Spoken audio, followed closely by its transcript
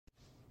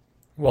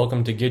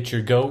Welcome to Get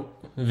Your Goat.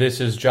 This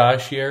is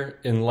Josh here.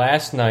 And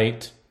last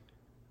night,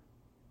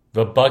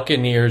 the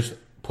Buccaneers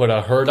put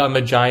a hurt on the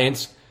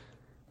Giants.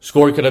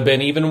 Score could have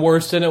been even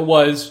worse than it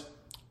was.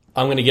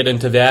 I'm going to get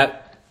into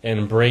that.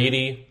 And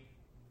Brady,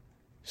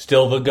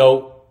 still the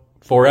GOAT,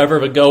 forever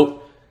the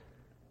GOAT.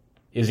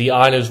 Is he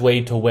on his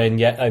way to win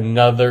yet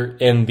another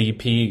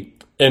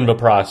MVP in the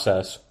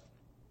process?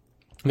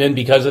 And then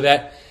because of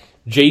that,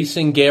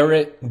 Jason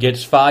Garrett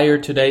gets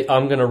fired today.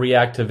 I'm going to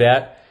react to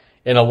that.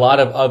 And a lot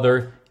of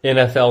other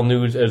NFL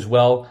news as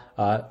well.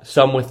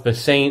 Some with the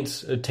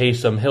Saints,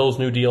 Taysom Hill's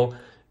new deal.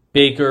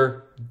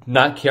 Baker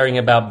not caring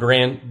about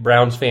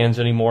Browns fans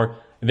anymore.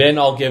 Then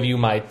I'll give you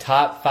my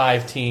top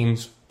 5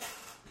 teams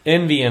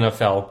in the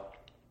NFL.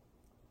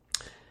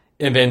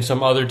 And then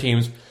some other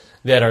teams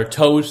that are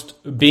toast,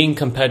 being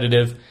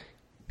competitive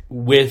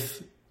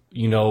with,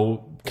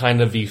 kind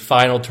of the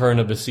final turn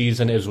of the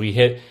season as we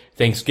hit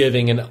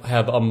Thanksgiving and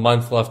have a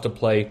month left to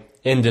play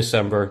in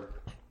December.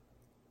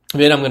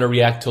 Then I'm going to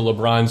react to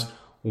LeBron's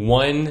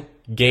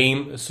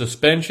 1-game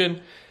suspension,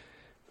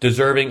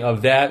 deserving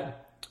of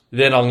that.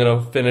 Then I'm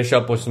going to finish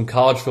up with some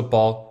college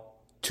football,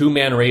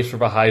 2-man race for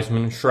the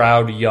Heisman,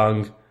 Shroud,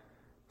 Young,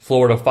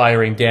 Florida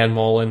firing Dan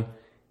Mullen,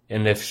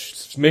 and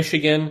if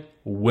Michigan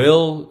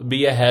will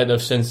be ahead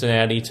of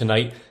Cincinnati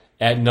tonight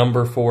at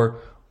number 4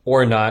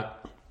 or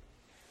not.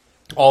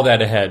 All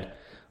that ahead.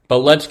 But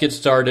let's get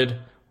started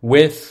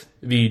with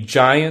the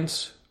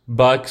Giants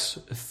Bucks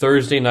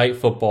Thursday night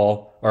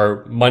football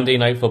or Monday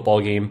night football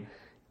game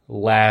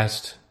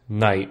last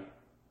night.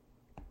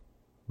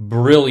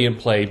 Brilliant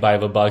play by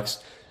the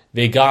Bucks.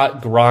 They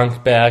got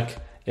Gronk back,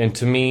 and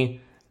to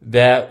me,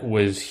 that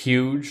was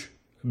huge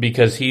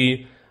because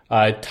he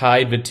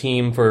tied the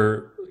team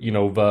for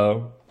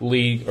the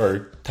league,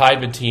 or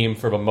tied the team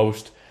for the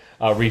most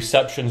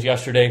receptions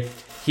yesterday.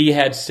 He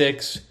had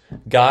 6.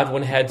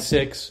 Godwin had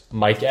 6.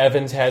 Mike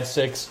Evans had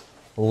 6.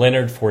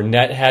 Leonard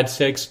Fournette had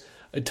 6.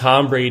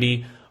 Tom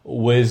Brady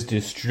was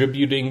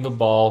distributing the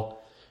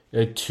ball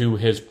to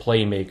his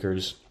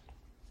playmakers.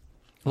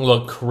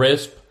 Looked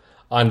crisp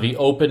on the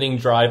opening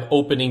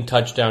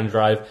touchdown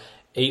drive.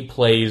 8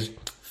 plays,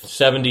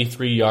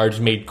 73 yards,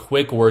 made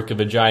quick work of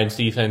the Giants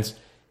defense,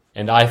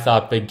 and I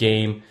thought the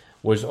game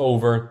was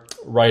over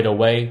right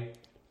away.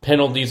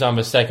 Penalties on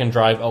the second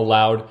drive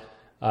allowed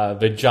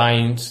the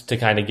Giants to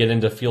kind of get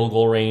into field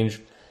goal range,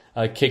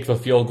 kick the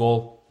field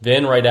goal.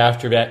 Then right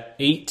after that,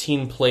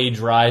 18-play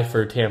drive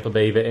for Tampa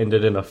Bay that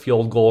ended in a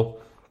field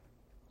goal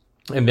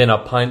and then a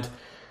punt.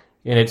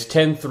 And it's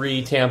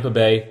 10-3 Tampa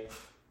Bay,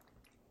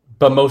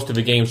 but most of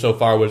the game so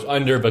far was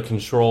under the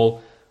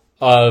control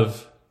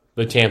of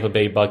the Tampa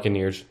Bay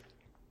Buccaneers.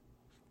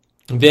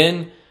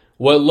 Then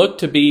what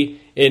looked to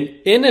be an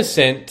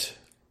innocent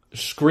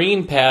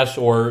screen pass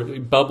or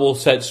bubble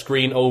set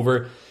screen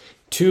over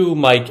to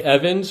Mike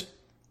Evans.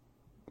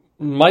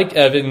 Mike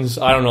Evans,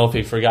 I don't know if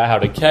he forgot how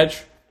to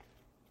catch,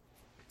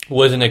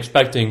 wasn't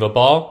expecting the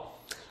ball.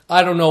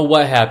 I don't know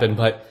what happened,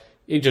 but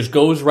it just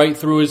goes right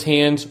through his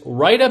hands,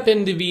 right up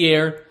into the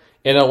air,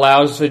 and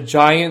allows the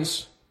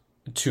Giants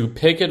to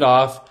pick it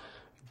off,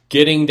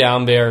 getting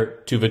down there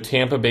to the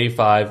Tampa Bay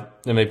 5,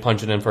 and they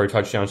punch it in for a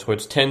touchdown. So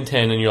it's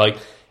 10-10, and you're like,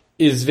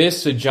 is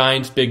this the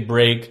Giants' big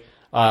break?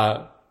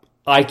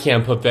 I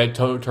can't put that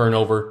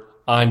turnover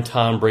on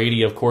Tom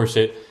Brady. Of course,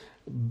 it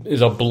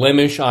is a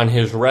blemish on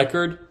his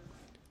record,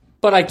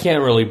 but I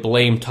can't really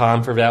blame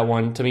Tom for that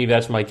one. To me,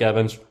 that's Mike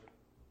Evans.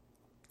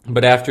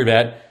 But after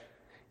that,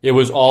 it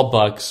was all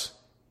Bucks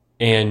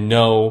and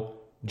no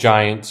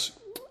Giants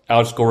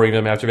outscoring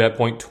them after that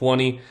point.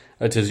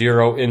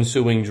 20-0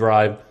 ensuing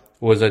drive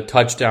was a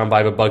touchdown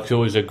by the Bucks. It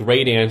was a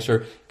great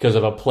answer because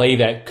of a play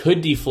that could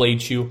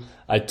deflate you,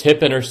 a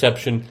tip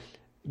interception.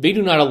 They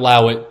do not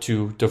allow it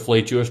to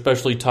deflate you,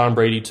 especially Tom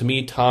Brady. To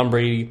me, Tom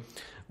Brady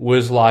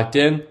was locked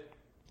in.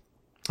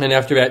 And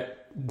after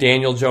that,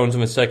 Daniel Jones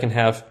in the second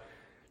half,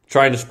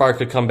 trying to spark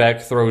the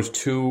comeback, throws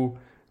 2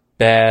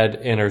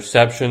 bad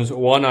interceptions.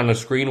 One on a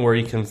screen where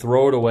he can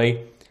throw it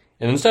away.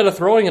 And instead of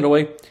throwing it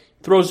away,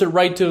 throws it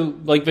right to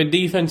the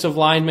defensive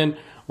lineman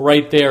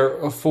right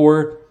there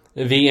for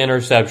the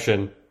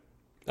interception.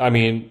 I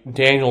mean,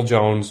 Daniel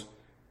Jones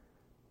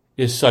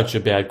is such a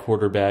bad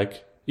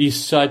quarterback.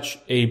 He's such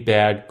a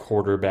bad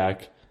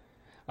quarterback.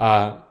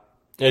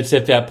 It's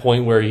at that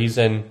point where he's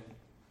in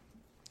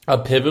a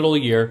pivotal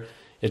year.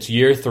 It's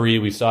year 3.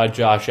 We saw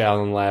Josh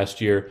Allen last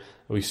year.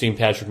 We've seen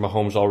Patrick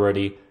Mahomes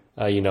already.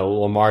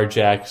 Lamar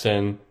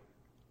Jackson,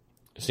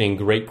 seeing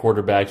great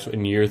quarterbacks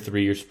in year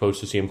 3. You're supposed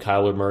to see him.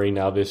 Kyler Murray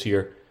now this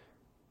year.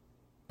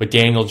 But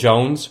Daniel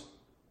Jones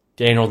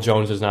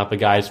is not the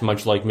guy. It's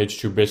much like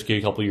Mitch Trubisky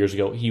a couple years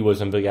ago. He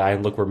wasn't the guy,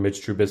 and look where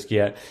Mitch Trubisky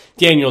at.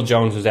 Daniel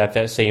Jones is at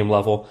that same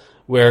level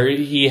where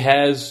he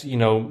has,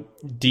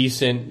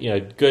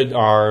 decent, good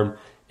arm,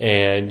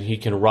 and he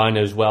can run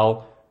as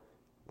well.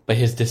 But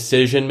his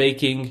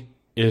decision-making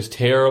is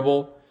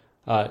terrible.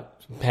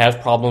 Has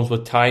problems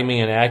with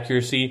timing and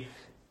accuracy.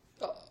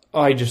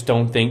 I just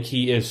don't think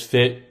he is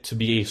fit to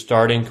be a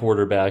starting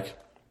quarterback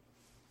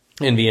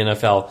in the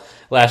NFL.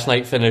 Last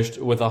night finished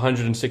with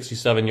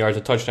 167 yards,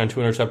 a touchdown, 2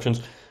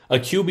 interceptions, a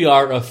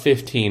QBR of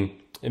 15.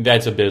 And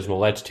that's abysmal.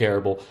 That's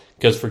terrible.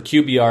 Because for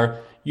QBR,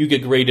 you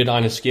get graded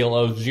on a scale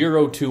of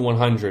 0 to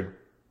 100.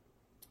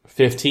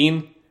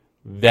 15,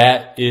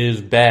 that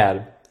is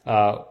bad.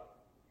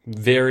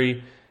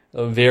 Very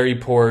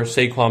poor.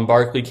 Saquon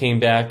Barkley came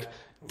back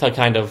to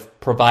kind of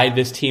provide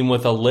this team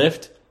with a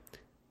lift,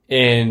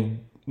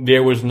 and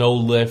there was no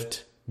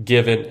lift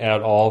given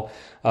at all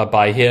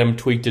by him.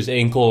 Tweaked his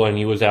ankle, and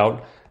he was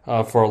out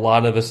for a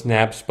lot of the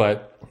snaps,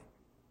 but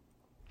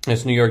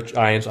this New York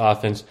Giants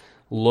offense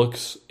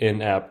looks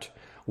inept.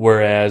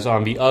 Whereas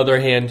on the other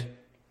hand,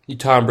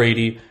 Tom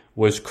Brady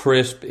was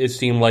crisp, it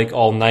seemed like,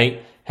 all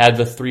night. Had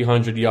the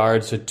 300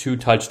 yards, the 2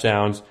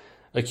 touchdowns,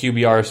 a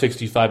QBR of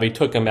 65. They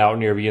took him out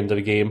near the end of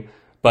the game.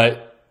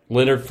 But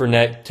Leonard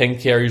Fournette, 10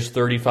 carries,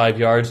 35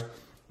 yards.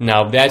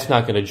 Now, that's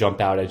not going to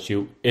jump out at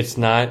you. It's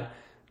not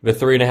the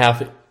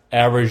 3.5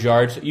 average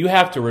yards. You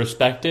have to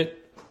respect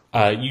it.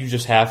 You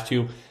just have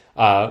to.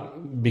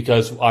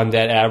 Because on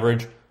that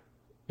average,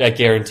 that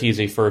guarantees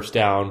a first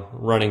down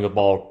running the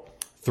ball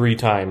 3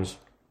 times.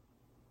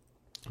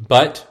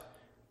 But,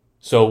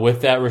 so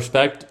with that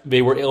respect,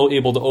 they were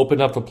able to open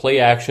up the play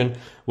action,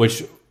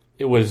 which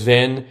it was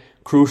then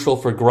crucial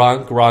for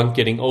Gronk. Gronk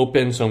getting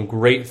open, some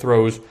great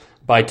throws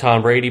by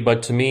Tom Brady.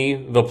 But to me,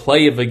 the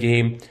play of the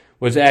game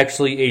was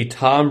actually a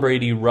Tom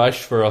Brady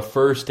rush for a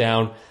first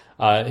down.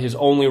 His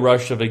only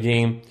rush of the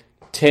game,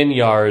 10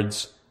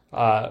 yards.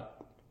 And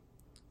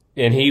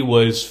he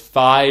was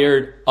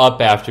fired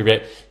up after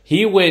it.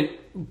 He went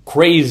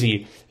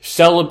crazy,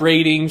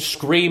 celebrating,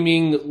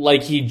 screaming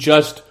like he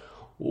just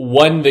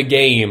won the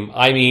game.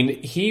 I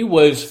mean, he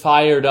was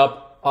fired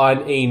up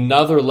on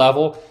another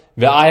level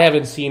that I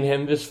haven't seen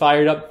him this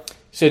fired up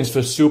since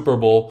the Super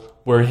Bowl,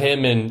 where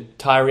him and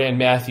Tyrann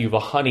Mathieu, the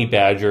honey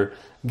badger,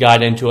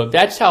 got into it.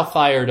 That's how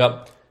fired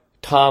up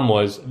Tom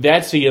was.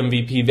 That's the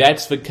MVP.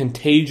 That's the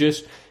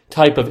contagious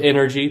type of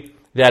energy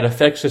that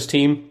affects his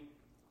team.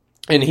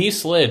 And he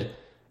slid.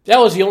 That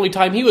was the only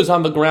time he was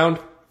on the ground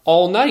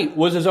all night,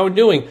 was his own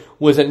doing.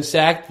 Wasn't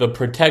sacked. The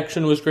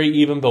protection was great,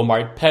 even though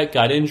Marpet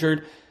got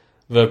injured.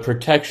 The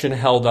protection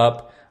held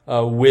up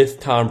with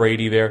Tom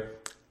Brady there.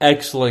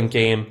 Excellent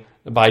game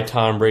by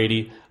Tom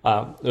Brady.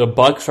 The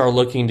Bucs are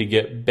looking to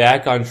get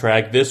back on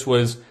track. This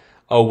was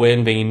a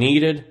win they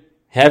needed.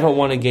 Haven't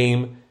won a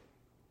game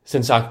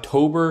since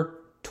October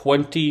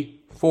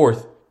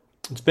 24th.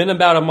 It's been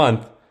about a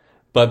month,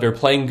 but they're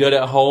playing good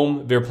at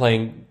home. They're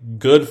playing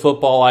good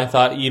football. I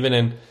thought even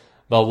in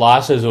the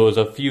losses, there was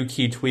a few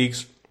key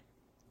tweaks.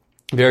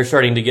 They're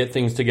starting to get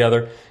things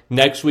together.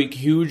 Next week,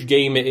 huge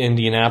game at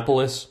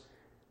Indianapolis.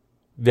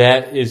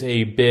 That is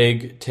a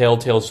big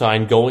telltale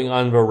sign, going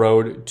on the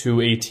road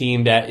to a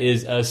team that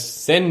is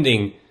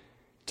ascending,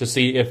 to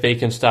see if they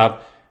can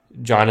stop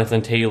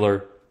Jonathan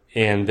Taylor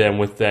and them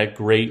with that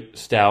great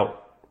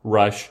stout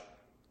rush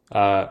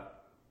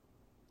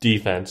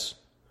defense.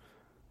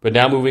 But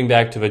now moving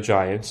back to the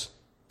Giants.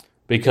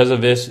 Because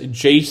of this,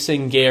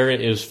 Jason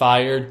Garrett is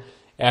fired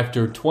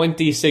after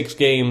 26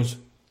 games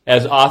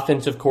as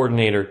offensive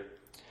coordinator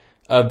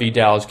of the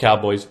Dallas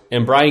Cowboys.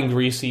 And Brian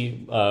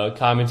Griese,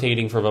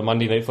 commentating for the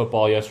Monday Night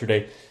Football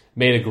yesterday,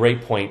 made a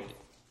great point,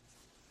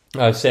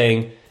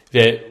 saying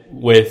that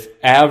with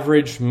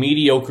average,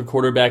 mediocre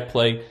quarterback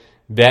play,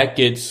 that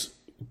gets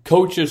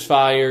coaches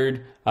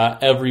fired,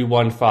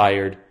 everyone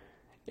fired.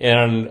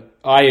 And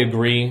I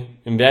agree,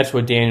 and that's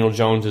what Daniel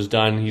Jones has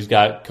done. He's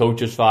got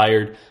coaches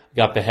fired,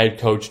 got the head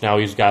coach, now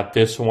he's got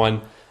this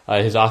one,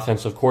 his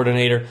offensive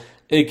coordinator.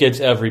 It gets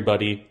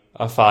everybody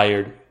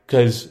fired,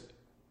 because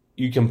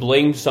you can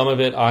blame some of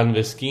it on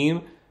the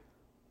scheme,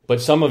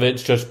 but some of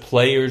it's just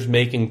players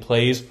making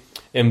plays,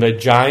 and the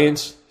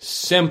Giants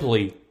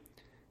simply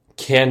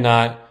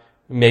cannot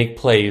make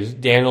plays.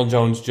 Daniel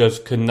Jones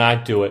just could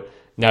not do it.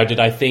 Now, did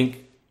I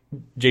think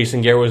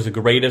Jason Garrett was the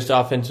greatest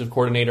offensive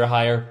coordinator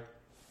hire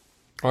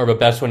or the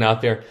best one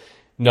out there?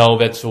 No,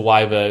 that's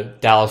why the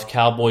Dallas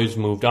Cowboys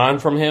moved on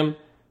from him.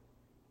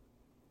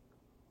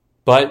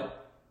 But,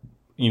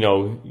 you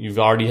know, you've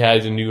already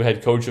had a new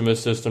head coach in the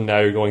system. Now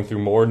you're going through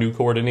more new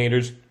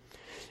coordinators.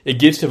 It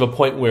gets to the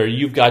point where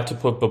you've got to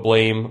put the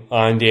blame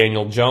on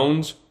Daniel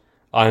Jones,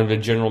 on the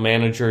general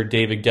manager,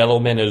 David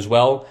Gettleman, as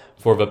well,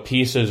 for the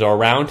pieces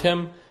around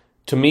him.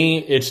 To me,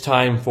 it's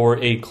time for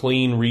a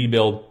clean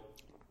rebuild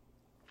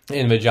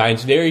in the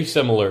Giants. Very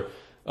similar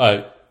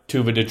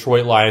to the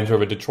Detroit Lions, where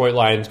the Detroit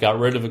Lions got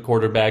rid of the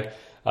quarterback,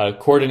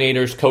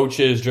 coordinators,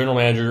 coaches, general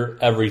manager,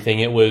 everything.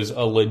 It was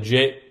a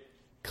legit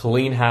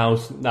clean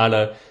house, not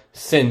a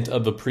scent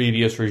of the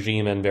previous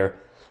regime in there.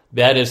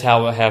 That is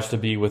how it has to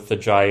be with the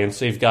Giants.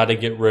 They've got to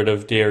get rid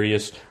of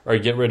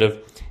get rid of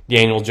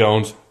Daniel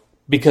Jones,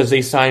 because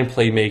they signed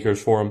playmakers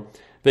for him.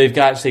 They've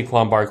got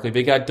Saquon Barkley.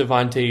 They got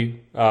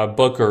Devontae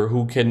Booker,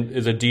 who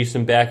is a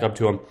decent backup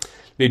to him.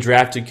 They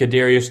drafted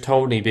Kadarius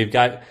Toney. They've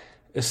got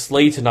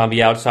Slayton on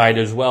the outside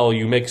as well.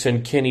 You mix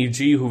in Kenny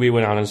G, who they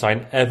went on and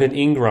signed, Evan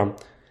Ingram.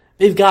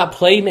 They've got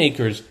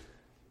playmakers.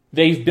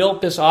 They've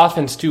built this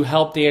offense to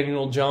help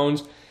Daniel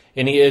Jones,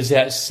 and he is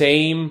that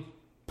same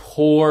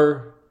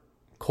poor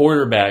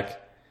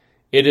quarterback,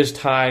 it is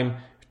time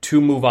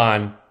to move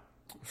on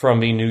from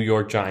the New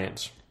York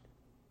Giants.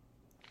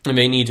 And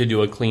they need to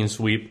do a clean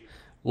sweep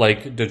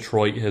like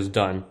Detroit has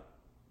done.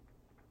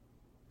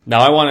 Now,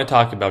 I want to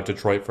talk about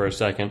Detroit for a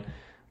second.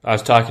 I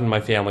was talking to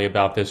my family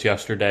about this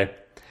yesterday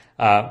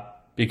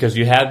because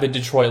you have the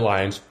Detroit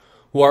Lions,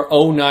 who are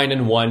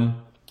 0-9-1,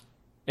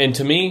 and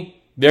to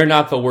me, they're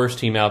not the worst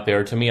team out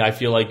there. To me, I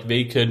feel like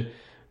they could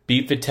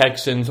beat the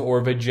Texans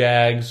or the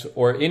Jags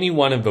or any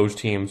one of those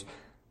teams.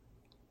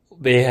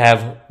 They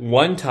have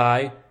one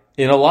tie,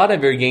 and a lot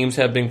of their games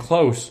have been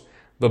close.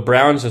 The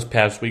Browns this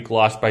past week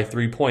lost by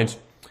 3 points.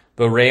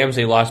 The Rams,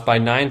 they lost by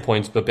 9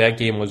 points, but that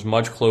game was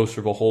much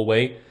closer the whole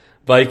way.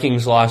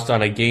 Vikings lost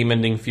on a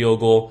game-ending field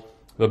goal.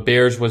 The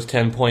Bears was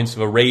 10 points.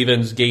 The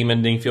Ravens,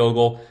 game-ending field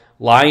goal.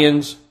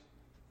 Lions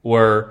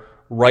were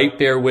right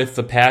there with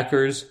the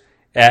Packers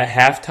at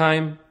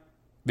halftime.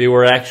 They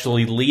were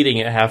actually leading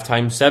at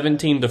halftime,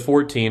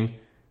 17-14.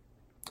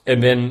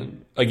 And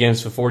then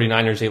against the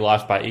 49ers, they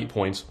lost by 8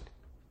 points.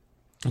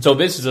 So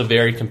this is a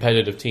very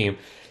competitive team.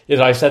 As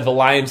I said, the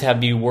Lions have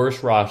the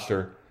worst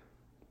roster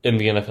in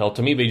the NFL.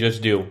 To me, they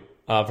just do.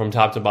 From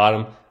top to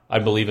bottom, I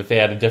believe if they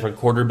had a different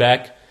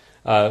quarterback,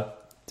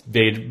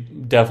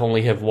 they'd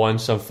definitely have won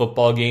some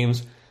football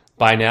games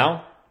by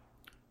now.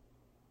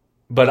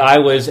 But I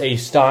was a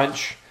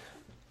staunch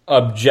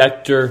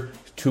objector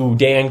to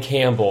Dan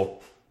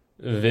Campbell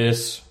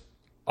this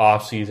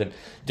offseason.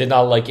 Did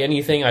not like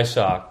anything I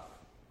saw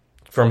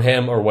from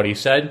him or what he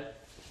said.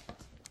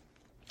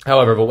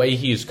 However, the way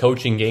he is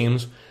coaching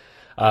games,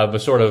 the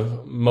sort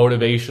of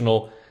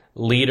motivational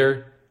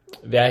leader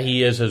that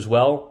he is as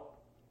well,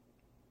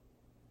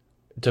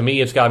 to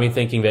me, it's got me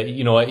thinking that,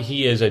 you know what,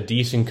 he is a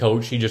decent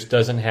coach. He just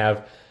doesn't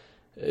have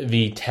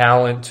the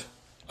talent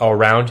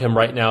around him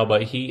right now,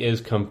 but he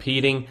is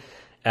competing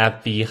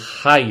at the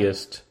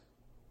highest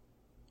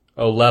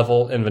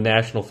level in the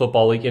National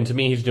Football League. And to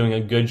me, he's doing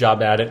a good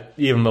job at it,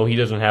 even though he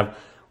doesn't have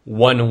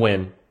one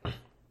win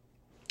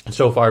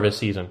so far this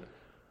season.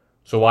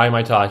 So why am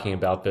I talking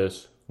about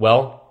this?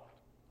 Well,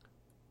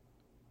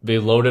 they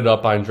loaded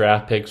up on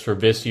draft picks for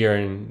this year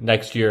and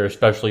next year,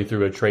 especially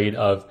through a trade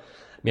of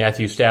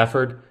Matthew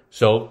Stafford.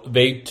 So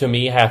they, to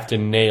me, have to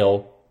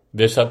nail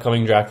this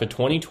upcoming draft, the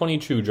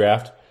 2022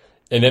 draft,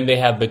 and then they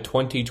have the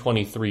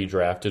 2023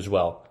 draft as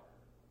well.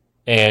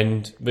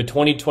 And the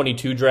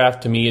 2022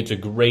 draft, to me, it's a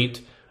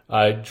great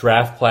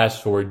draft class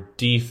for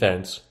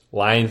defense.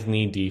 Lions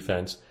need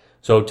defense.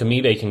 So to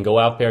me, they can go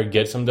out there,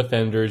 get some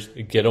defenders,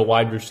 get a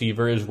wide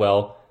receiver as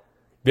well.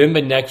 Then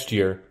the next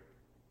year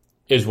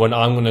is when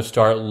I'm going to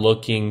start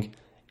looking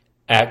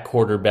at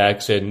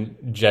quarterbacks, and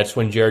that's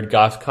when Jared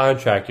Goff's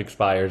contract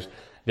expires.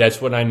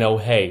 That's when I know,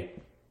 hey,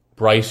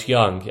 Bryce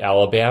Young,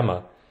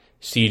 Alabama,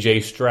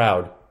 C.J.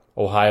 Stroud,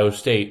 Ohio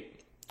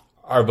State.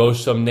 Are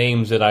those some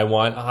names that I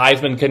want?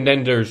 Heisman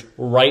contenders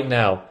right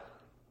now.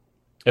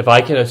 If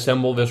I can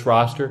assemble this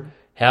roster,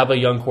 have a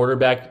young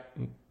quarterback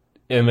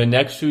in the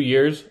next 2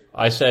 years,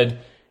 I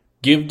said,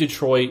 give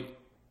Detroit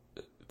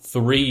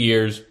 3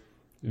 years,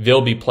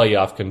 they'll be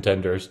playoff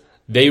contenders.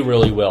 They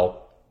really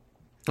will.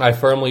 I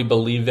firmly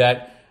believe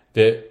that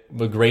the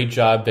great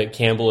job that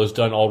Campbell has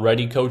done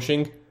already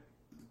coaching,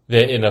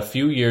 that in a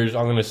few years,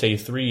 I'm going to say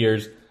 3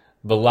 years,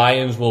 the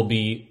Lions will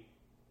be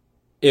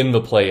in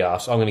the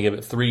playoffs. I'm going to give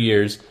it 3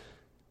 years.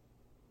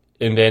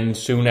 And then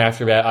soon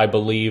after that, I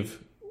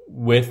believe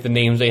with the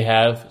names they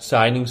have,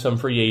 signing some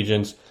free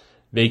agents,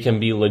 they can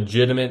be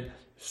legitimate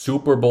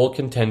Super Bowl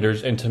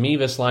contenders. And to me,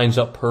 this lines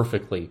up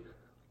perfectly.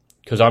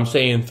 Because I'm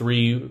saying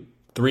 3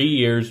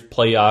 years,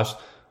 playoffs,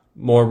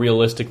 more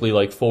realistically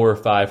like 4 or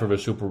 5 for the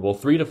Super Bowl.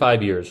 3 to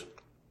 5 years.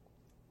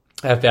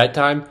 At that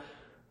time,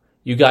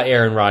 you got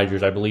Aaron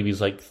Rodgers. I believe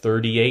he's like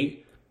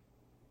 38.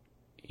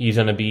 He's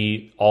going to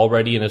be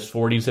already in his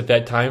 40s at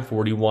that time,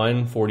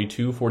 41,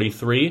 42,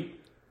 43.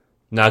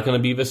 Not going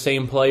to be the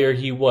same player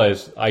he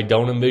was. I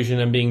don't envision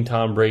him being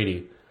Tom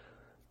Brady.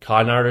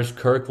 Connors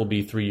Kirk will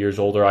be 3 years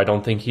older. I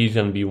don't think he's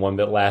going to be one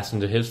that lasts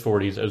into his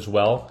 40s as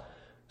well.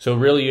 So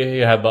really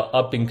you have an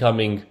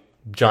up-and-coming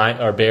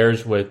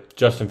Bears with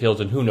Justin Fields,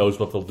 and who knows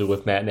what they'll do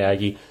with Matt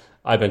Nagy.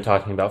 I've been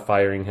talking about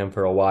firing him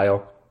for a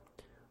while.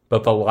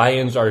 But the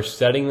Lions are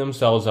setting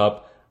themselves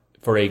up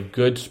for a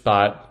good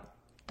spot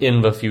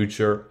in the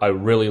future. I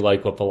really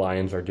like what the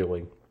Lions are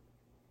doing.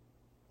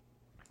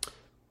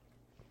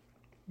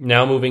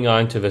 Now moving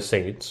on to the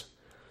Saints.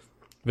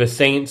 The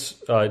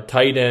Saints,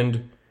 tight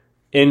end,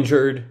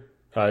 injured.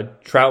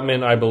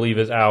 Troutman, I believe,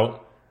 is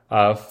out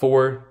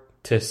 4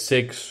 to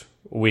 6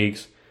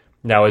 weeks.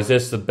 Now, is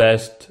this the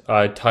best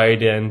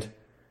tight end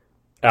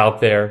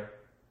out there?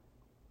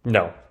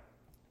 No.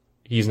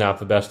 He's not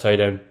the best tight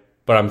end.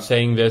 But I'm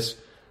saying this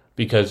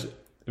because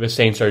the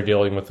Saints are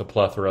dealing with a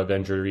plethora of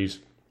injuries.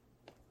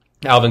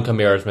 Alvin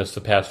Kamara's missed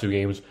the past 2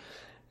 games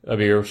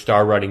of your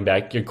star running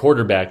back. Your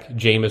quarterback,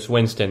 Jameis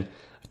Winston,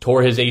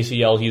 tore his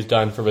ACL. He's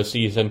done for the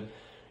season.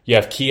 You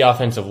have key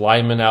offensive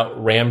linemen out,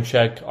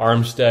 Ramczyk,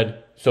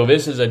 Armstead. So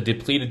this is a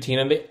depleted team.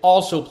 And they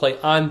also play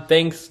on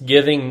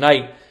Thanksgiving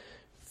night.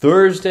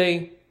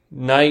 Thursday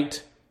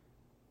night,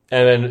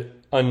 and then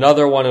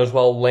another one as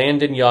well.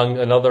 Landon Young,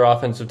 another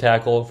offensive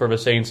tackle for the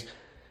Saints,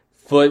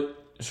 foot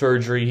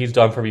surgery. He's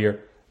done for a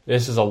year.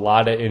 This is a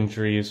lot of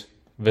injuries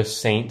the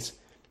Saints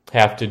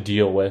have to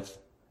deal with.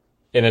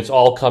 And it's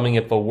all coming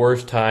at the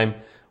worst time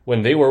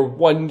when they were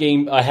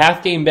a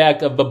half game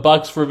back of the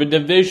Bucs for the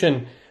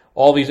division.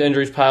 All these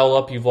injuries pile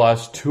up. You've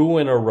lost 2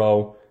 in a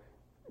row.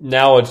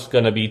 Now it's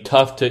going to be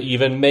tough to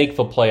even make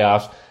the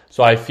playoffs.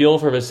 So I feel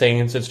for the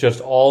Saints. It's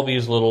just all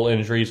these little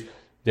injuries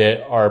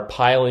that are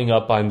piling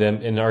up on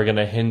them and are going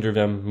to hinder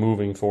them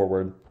moving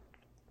forward.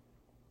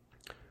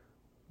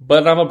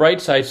 But on the bright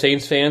side,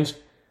 Saints fans,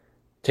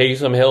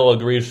 Taysom Hill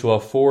agrees to a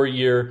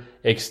 4-year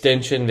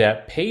extension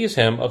that pays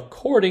him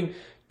according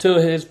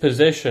to his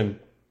position.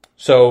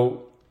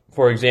 So,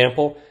 for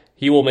example,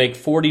 he will make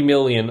 $40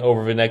 million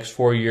over the next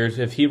 4 years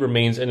if he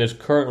remains in his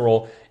current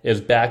role as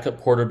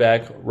backup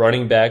quarterback,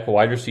 running back,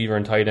 wide receiver,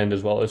 and tight end,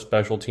 as well as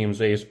special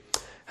teams ace.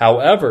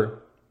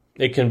 However,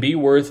 it can be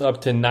worth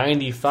up to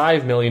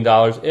 $95 million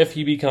if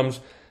he becomes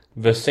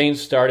the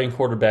Saints starting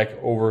quarterback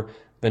over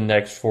the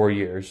next 4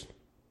 years.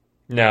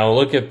 Now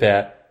look at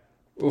that.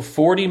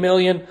 $40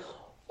 million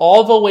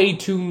all the way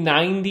to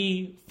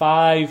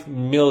 $95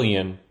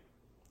 million.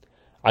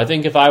 I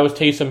think if I was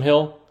Taysom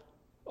Hill,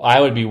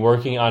 I would be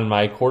working on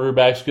my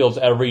quarterback skills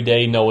every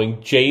day knowing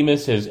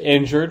Jameis is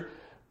injured.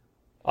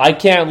 I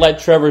can't let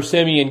Trevor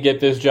Siemian get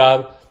this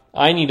job.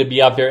 I need to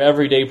be out there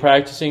every day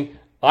practicing.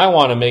 I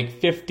want to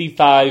make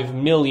 $55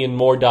 million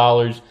more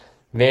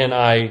than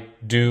I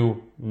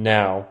do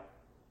now.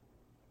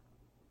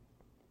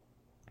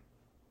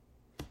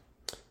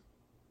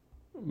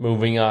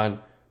 Moving on.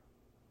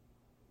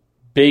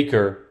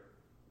 Baker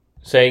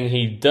saying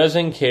he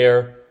doesn't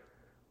care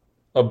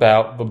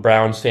about the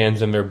Browns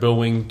fans and their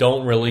booing,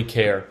 don't really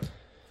care.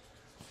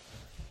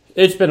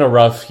 It's been a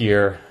rough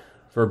year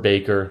for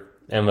Baker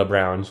and the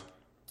Browns.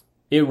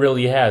 It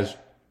really has.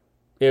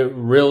 It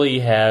really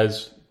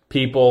has.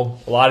 A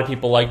lot of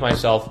people like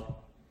myself,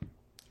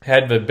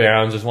 had the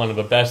Browns as one of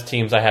the best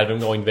teams. I had them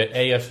going to the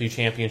AFC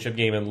Championship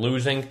game and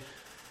losing.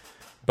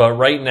 But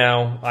right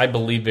now, I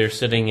believe they're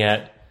sitting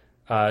at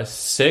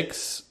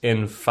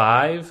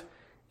 6-5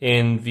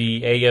 in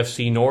the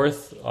AFC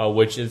North,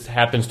 which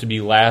happens to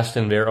be last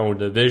in their own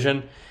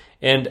division,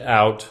 and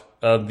out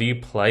of the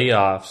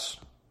playoffs.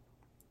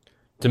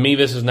 To me,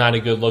 this is not a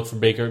good look for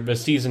Baker. The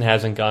season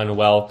hasn't gone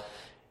well.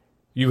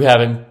 You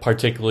haven't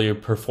particularly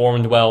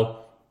performed well.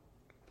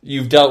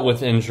 You've dealt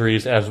with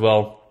injuries as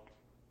well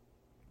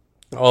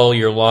all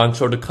year long.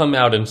 So to come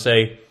out and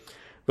say,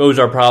 those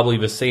are probably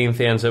the same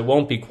fans that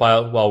won't be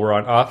quiet while we're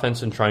on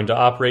offense and trying to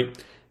operate,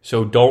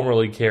 so don't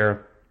really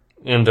care.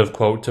 End of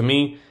quote. To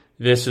me,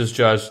 this is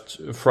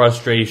just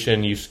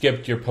frustration. You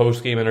skipped your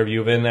post-game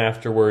interview, then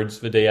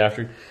afterwards, the day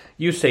after,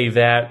 you say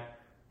that.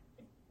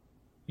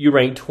 You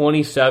rank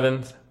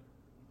 27th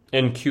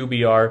in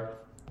QBR.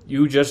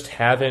 You just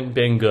haven't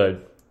been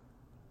good.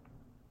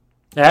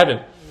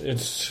 Haven't.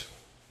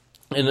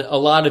 And a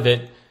lot of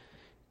it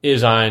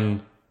is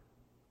on,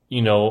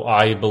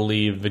 I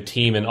believe the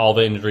team and all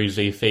the injuries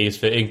they face,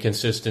 the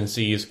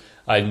inconsistencies,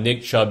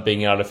 Nick Chubb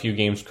being out a few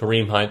games,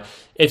 Kareem Hunt.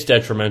 It's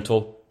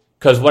detrimental.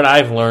 Because what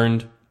I've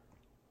learned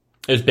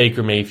is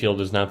Baker Mayfield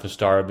is not the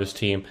star of this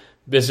team.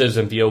 This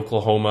isn't the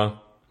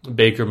Oklahoma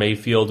Baker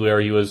Mayfield where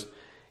he was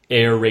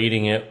air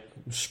raiding it,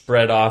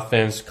 spread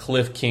offense,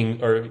 Lincoln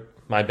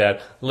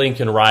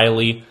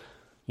Riley,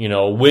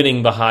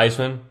 winning the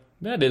Heisman.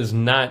 That is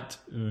not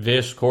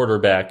this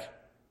quarterback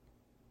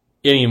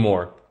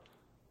anymore.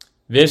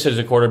 This is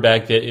a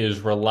quarterback that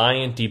is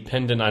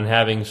dependent on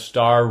having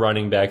star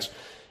running backs,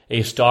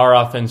 a star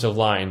offensive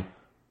line,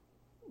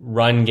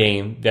 run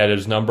game that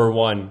is number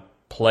one,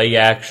 play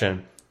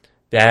action.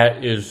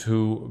 That is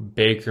who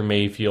Baker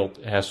Mayfield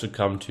has to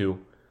come to.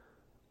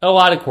 A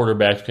lot of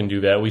quarterbacks can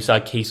do that. We saw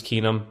Case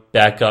Keenum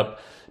back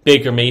up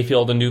Baker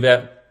Mayfield and do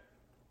that.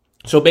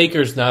 So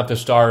Baker's not the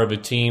star of the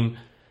team.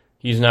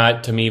 He's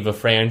not, to me, the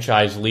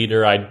franchise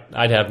leader.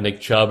 I'd have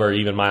Nick Chubb or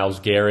even Myles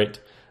Garrett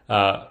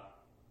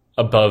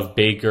above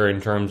Baker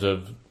in terms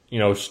of,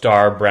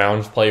 star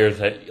Browns players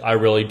that I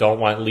really don't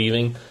want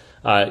leaving.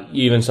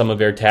 Even some of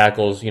their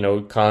tackles,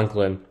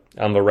 Conklin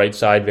on the right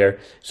side there.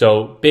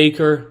 So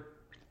Baker,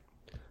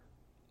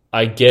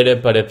 I get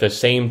it, but at the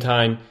same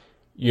time,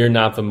 you're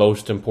not the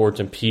most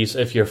important piece.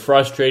 If you're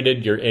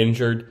frustrated, you're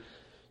injured,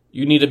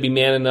 you need to be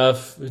man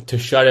enough to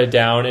shut it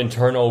down and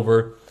turn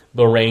over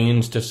the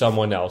reins to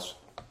someone else.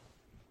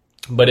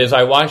 But as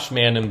I watched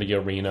Man in the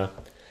Arena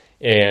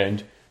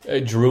and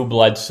Drew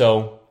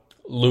Bledsoe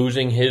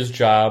losing his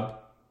job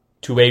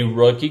to a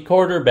rookie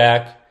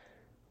quarterback,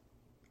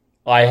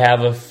 I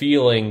have a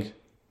feeling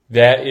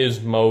that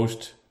is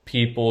most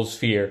people's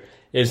fear.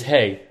 Is,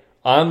 hey,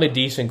 I'm a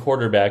decent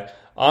quarterback.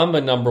 I'm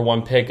the number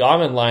one pick.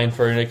 I'm in line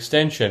for an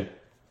extension.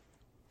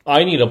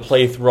 I need to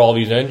play through all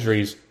these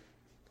injuries.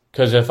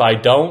 Because if I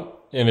don't,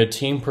 and the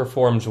team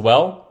performs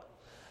well,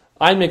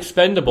 I'm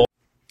expendable,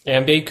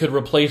 and they could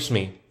replace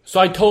me. So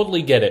I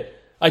totally get it.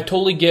 I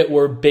totally get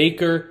where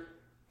Baker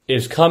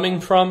is coming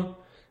from.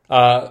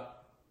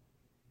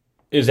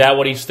 Is that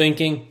what he's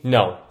thinking?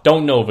 No.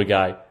 Don't know the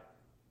guy.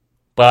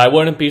 But I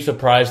wouldn't be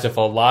surprised if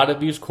a lot of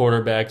these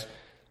quarterbacks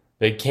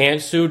that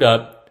can't suit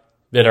up,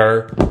 that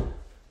are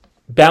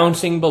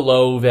bouncing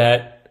below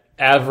that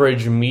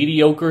average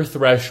mediocre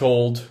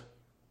threshold,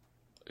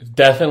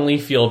 definitely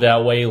feel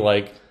that way,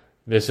 like,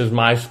 this is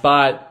my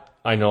spot.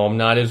 I know I'm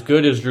not as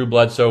good as Drew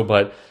Bledsoe,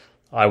 but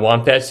I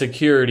want that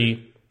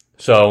security.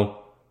 So,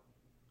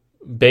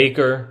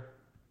 Baker,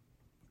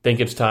 think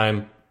it's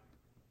time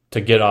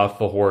to get off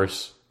the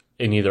horse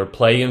and either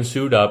play and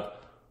suit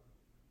up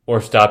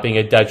or stop being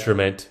a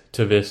detriment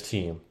to this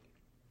team.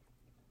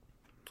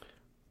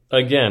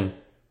 Again,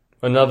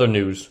 another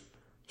news.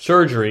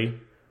 Surgery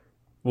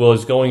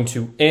is going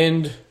to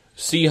end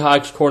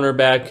Seahawks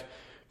cornerback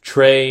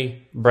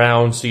Trey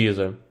Brown's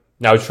season.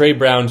 Now, Trey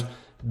Brown's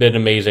been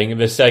amazing.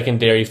 The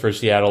secondary for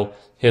Seattle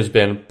has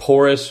been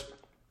porous,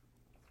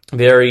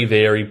 very,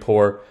 very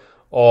poor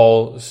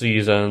all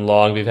season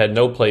long. We've had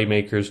no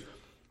playmakers.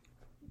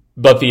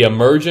 But the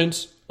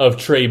emergence of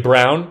Trey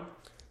Brown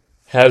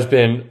has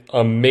been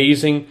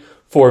amazing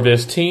for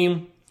this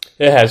team.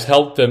 It has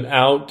helped them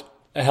out,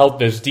 helped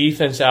this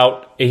defense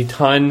out a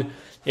ton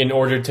in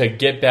order to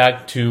get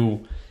back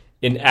to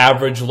an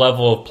average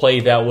level of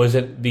play that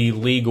wasn't the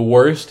league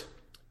worst.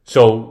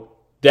 So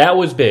that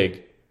was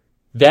big.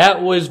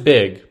 That was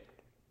big.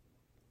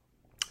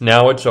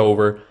 Now it's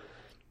over.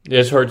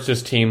 This hurts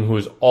this team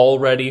who's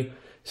already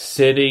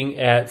sitting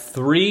at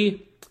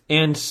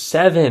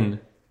 3-7.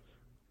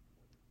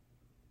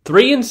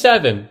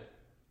 3-7.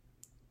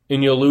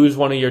 And you'll lose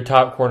one of your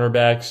top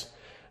cornerbacks.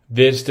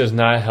 This does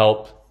not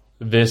help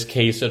this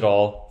case at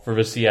all for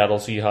the Seattle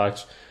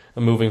Seahawks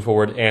moving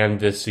forward and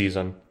this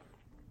season.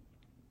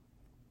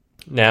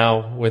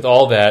 Now, with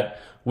all that,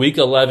 Week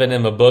 11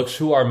 in the books,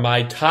 who are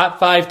my top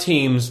 5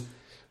 teams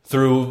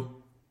through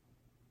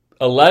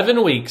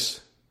 11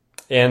 weeks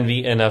in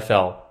the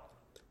NFL.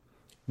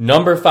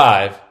 Number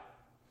 5,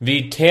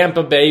 the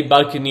Tampa Bay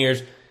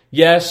Buccaneers.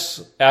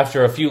 Yes,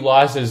 after a few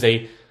losses,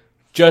 they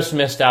just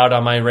missed out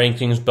on my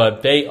rankings,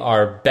 but they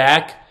are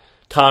back.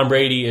 Tom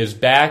Brady is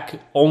back,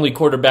 only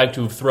quarterback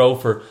to throw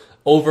for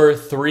over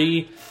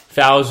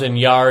 3,000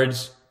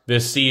 yards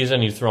this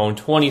season. He's thrown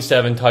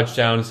 27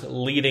 touchdowns,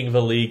 leading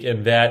the league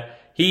in that.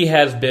 He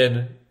has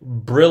been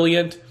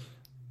brilliant.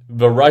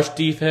 The rush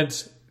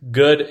defense,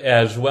 good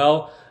as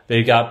well.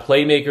 They got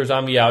playmakers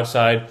on the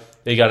outside.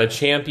 They got a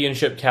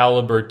championship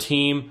caliber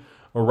team,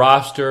 a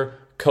roster,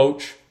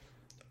 coach,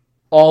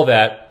 all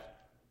that.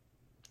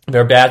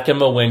 They're back in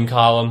the win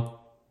column.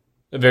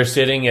 They're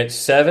sitting at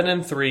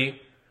 7-3,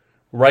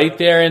 right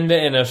there in the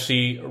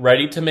NFC,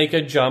 ready to make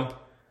a jump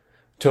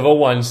to the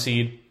 1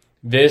 seed.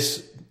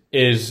 This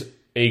is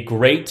a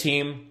great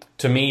team.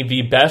 To me,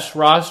 the best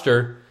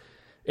roster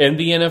in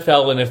the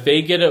NFL, and if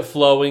they get it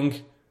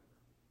flowing,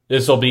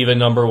 this will be the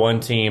number 1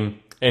 team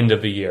end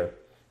of the year.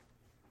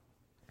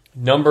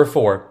 Number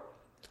 4,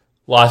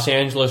 Los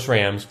Angeles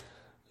Rams.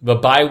 The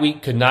bye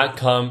week could not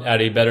come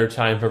at a better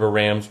time for the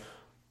Rams,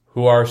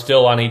 who are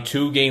still on a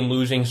 2-game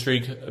losing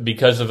streak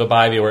because of the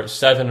bye. They were at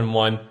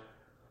 7-1,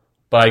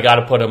 but I got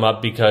to put them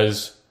up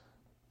because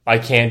I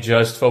can't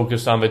just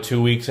focus on the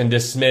 2 weeks and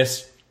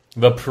dismiss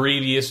the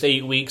previous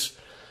 8 weeks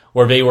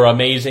where they were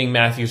amazing.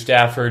 Matthew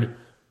Stafford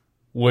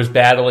was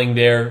battling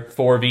there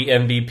for the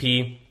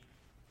MVP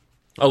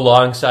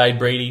alongside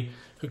Brady.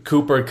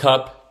 Cooper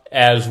Kupp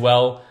as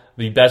well,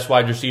 the best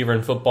wide receiver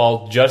in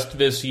football just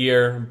this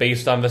year.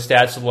 Based on the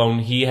stats alone,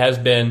 he has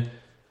been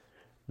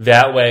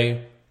that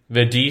way.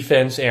 The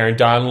defense, Aaron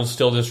Donald's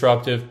still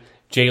disruptive.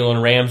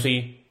 Jalen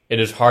Ramsey, it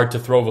is hard to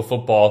throw the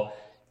football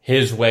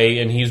his way,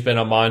 and he's been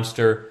a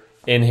monster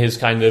in his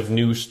kind of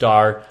new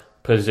star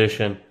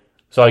position.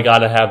 So I got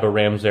to have the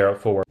Rams there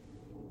at 4.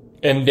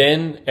 And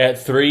then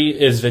at 3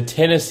 is the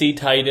Tennessee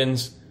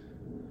Titans.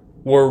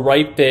 We're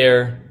right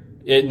there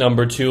at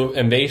number 2,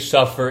 and they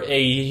suffer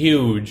a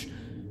huge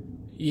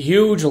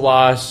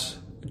loss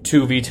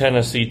to the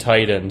Tennessee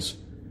Titans.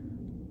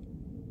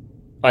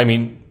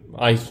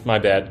 My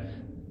bad.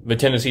 The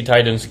Tennessee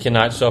Titans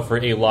cannot suffer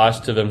a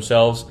loss to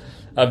themselves.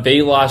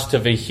 They lost to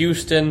the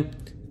Houston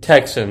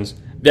Texans.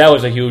 That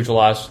was a huge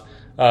loss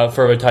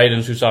for the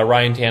Titans, who saw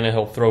Ryan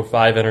Tannehill throw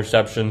 5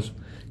 interceptions,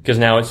 because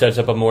now it sets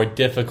up a more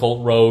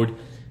difficult road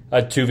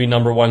to the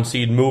number 1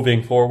 seed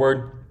moving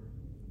forward.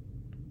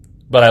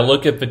 But I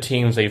look at the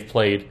teams they've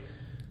played,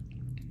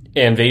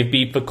 and they've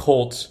beat the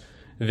Colts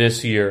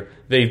this year.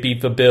 They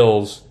beat the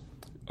Bills,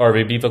 or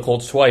they beat the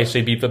Colts twice.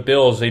 They beat the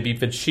Bills. They beat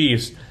the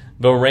Chiefs,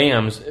 the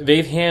Rams.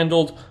 They've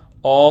handled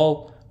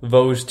all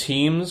those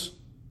teams.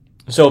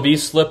 So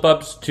these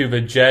slip-ups to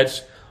the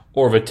Jets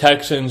or the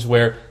Texans,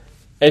 where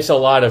it's a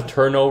lot of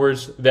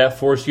turnovers that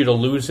force you to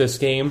lose this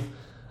game,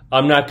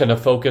 I'm not going to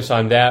focus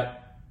on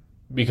that,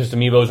 because to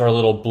me those are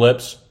little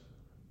blips.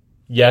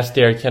 Yes,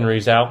 Derrick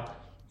Henry's out,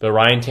 but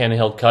Ryan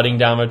Tannehill cutting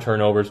down the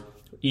turnovers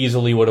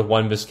easily would have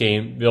won this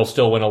game. They'll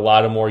still win a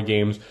lot of more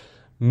games.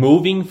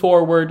 Moving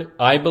forward,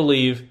 I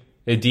believe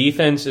the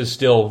defense is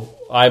still,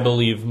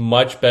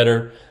 much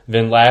better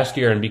than last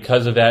year, and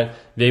because of that,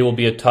 they will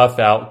be a tough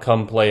out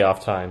come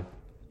playoff time.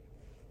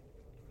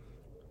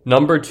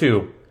 Number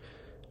 2,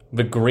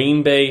 the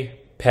Green Bay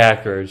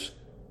Packers.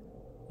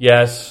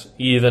 Yes,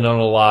 even on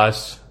a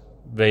loss,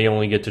 they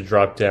only get to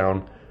drop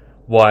down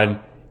 1,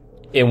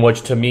 in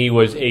which to me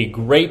was a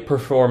great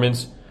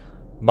performance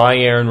by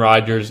Aaron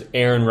Rodgers.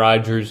 Aaron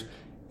Rodgers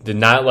did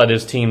not let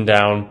his team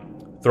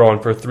down, throwing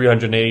for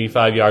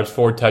 385 yards,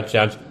 4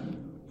 touchdowns,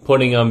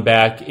 putting them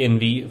back in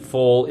the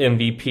full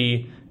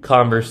MVP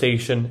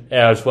conversation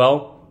as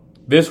well.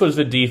 This was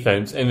the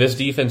defense, and this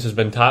defense has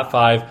been top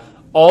 5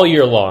 all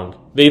year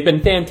long. They've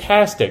been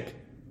fantastic.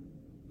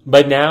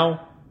 But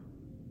now,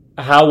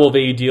 how will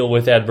they deal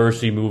with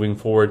adversity moving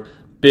forward?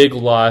 Big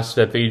loss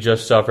that they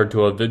just suffered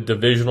to a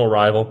divisional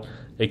rival.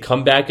 They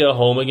come back at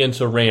home against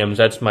the Rams.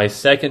 That's my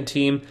second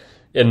team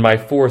and my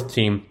fourth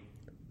team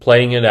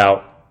playing it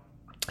out.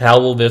 How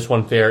will this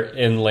one fare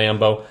in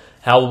Lambeau?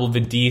 How will the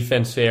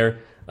defense fare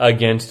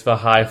against the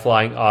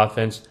high-flying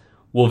offense?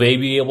 Will they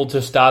be able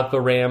to stop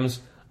the Rams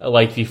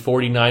like the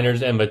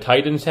 49ers and the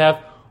Titans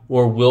have,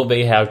 or will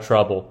they have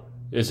trouble?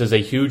 This is a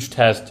huge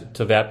test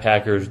to that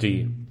Packers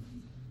D.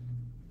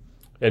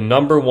 And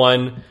number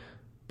 1,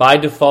 by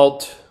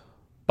default,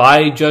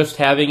 by just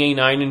having a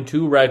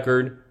 9-2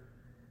 record,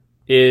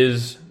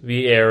 is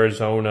the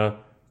Arizona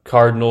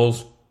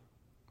Cardinals,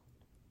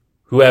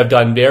 who have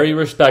done very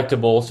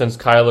respectable since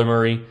Kyler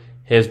Murray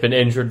has been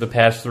injured the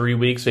past 3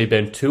 weeks. They've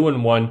been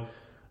 2-1.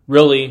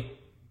 Really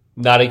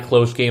not a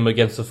close game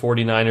against the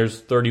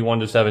 49ers,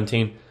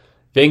 31-17.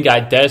 Then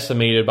got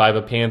decimated by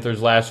the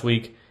Panthers last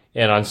week,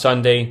 and on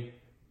Sunday,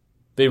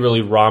 they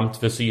really romped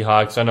the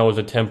Seahawks. I know it was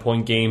a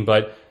 10-point game,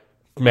 but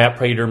Matt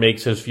Prater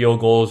makes his field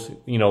goals.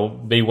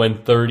 They win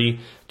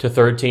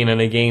 30-13 in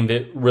a game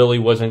that really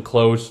wasn't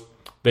close.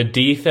 The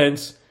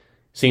defense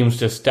seems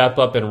to step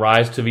up and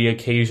rise to the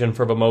occasion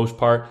for the most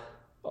part.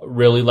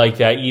 Really like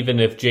that. Even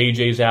if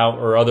JJ's out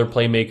or other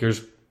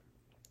playmakers,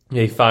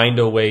 they find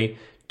a way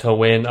to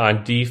win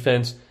on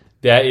defense.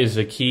 That is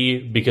the key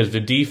because the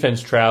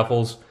defense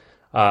travels.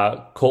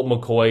 Colt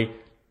McCoy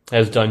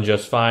has done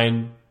just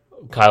fine.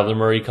 Kyler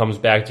Murray comes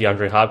back.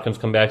 DeAndre Hopkins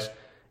comes back.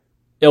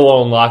 It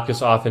will unlock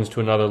this offense to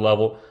another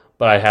level,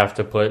 but I have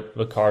to put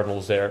the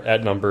Cardinals there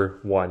at number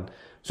 1.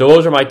 So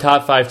those are my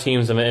top 5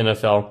 teams in the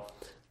NFL.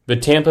 The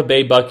Tampa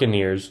Bay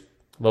Buccaneers,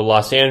 the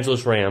Los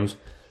Angeles Rams,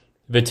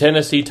 the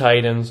Tennessee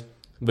Titans,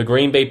 the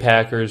Green Bay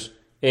Packers,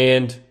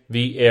 and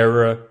the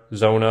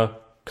Arizona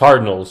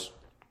Cardinals.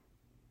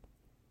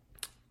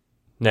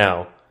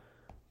 Now, a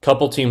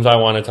couple teams I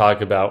want to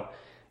talk about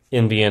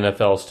in the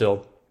NFL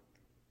still.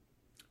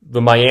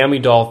 The Miami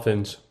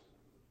Dolphins.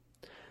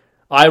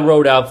 I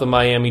wrote out the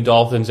Miami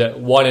Dolphins at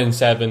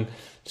 1-7,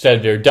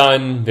 said they're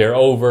done, they're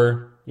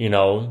over,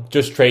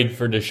 just trade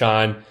for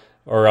Deshaun,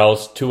 or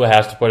else Tua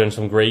has to put in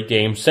some great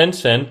games.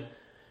 Since then,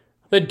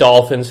 the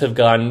Dolphins have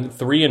gone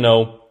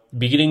 3-0,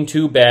 beating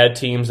 2 bad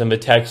teams in the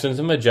Texans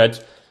and the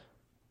Jets,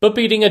 but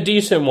beating a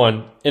decent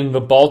one in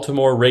the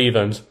Baltimore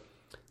Ravens.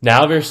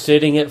 Now they're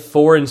sitting at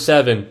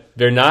 4-7.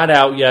 They're not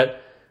out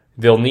yet.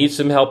 They'll need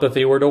some help if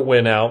they were to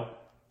win out.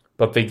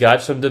 But they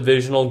got some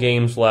divisional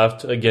games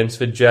left against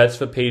the Jets,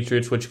 the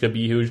Patriots, which could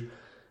be huge.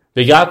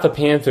 They got the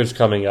Panthers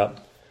coming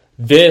up.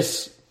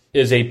 This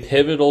is a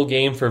pivotal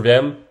game for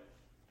them.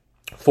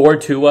 For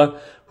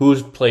Tua,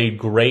 who's played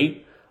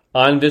great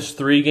on this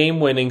 3-game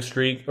winning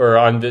streak,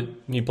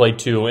 he played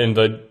 2 in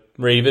the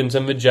Ravens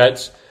and the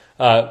Jets.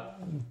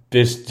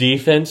 This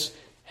defense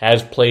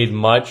has played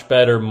much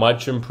better,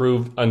 much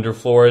improved under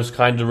Flores,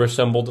 kind of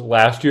resembled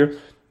last year.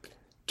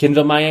 Can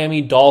the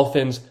Miami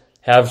Dolphins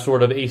have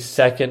sort of a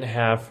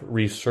second-half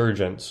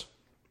resurgence?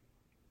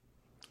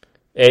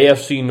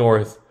 AFC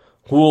North,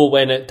 who will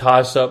win it?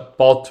 Toss-up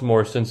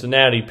Baltimore,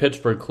 Cincinnati,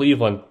 Pittsburgh,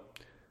 Cleveland.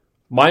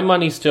 My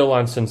money's still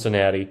on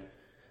Cincinnati.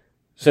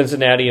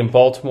 Cincinnati and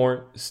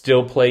Baltimore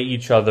still play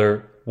each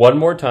other one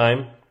more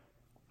time.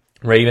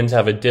 Ravens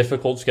have a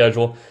difficult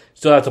schedule.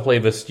 Still have to play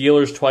the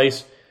Steelers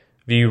twice,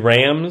 the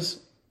Rams,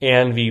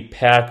 and the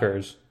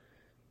Packers.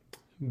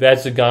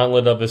 That's the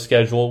gauntlet of the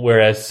schedule,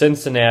 whereas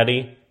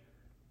Cincinnati,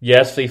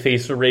 yes, they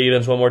face the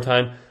Ravens one more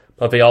time,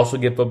 but they also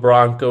get the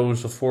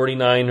Broncos, the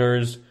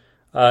 49ers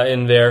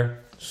in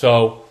there.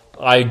 So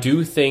I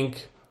do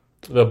think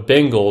the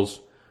Bengals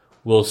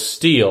will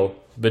steal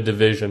the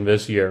division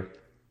this year.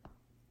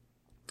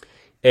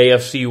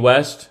 AFC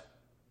West,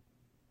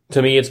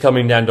 to me, it's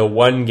coming down to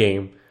one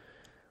game.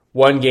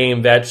 One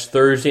game, that's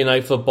Thursday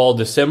Night Football,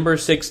 December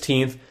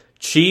 16th.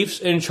 Chiefs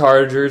and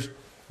Chargers,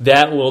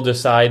 that will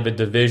decide the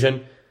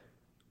division.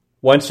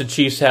 Once the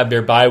Chiefs have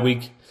their bye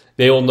week,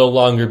 they will no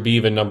longer be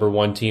the number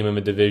 1 team in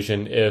the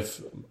division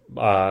if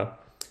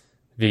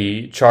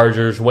the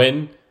Chargers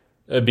win,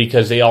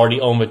 because they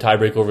already own the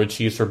tiebreak over the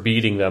Chiefs for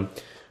beating them.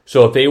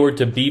 So if they were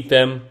to beat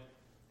them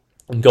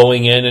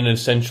going in and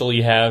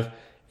essentially have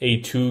a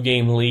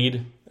 2-game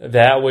lead,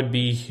 that would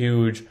be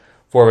huge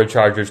for the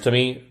Chargers. To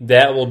me,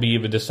 that will be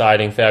the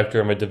deciding factor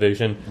in the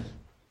division.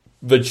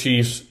 The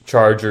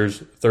Chiefs-Chargers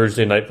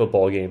Thursday Night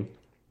Football game.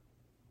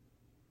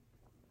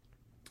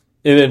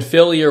 And then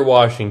Philly or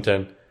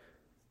Washington.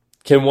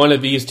 Can one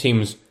of these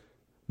teams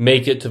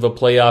make it to the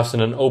playoffs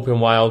in an open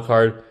wild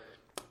card?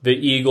 The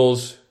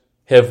Eagles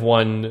have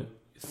won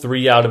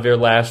 3 out of their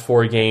last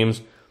 4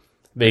 games.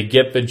 They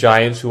get the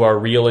Giants, who are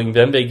reeling.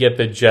 Then they get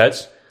the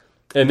Jets.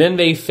 And then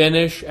they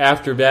finish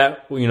after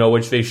that,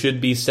 which they should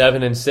be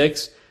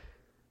 7-6.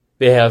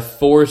 They have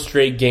 4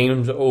 straight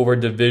games over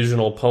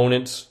divisional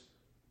opponents,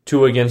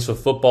 2 against a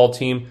football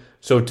team.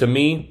 So to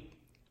me,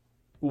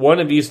 one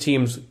of these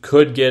teams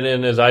could get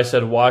in. As I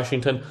said,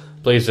 Washington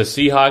plays the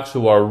Seahawks,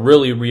 who are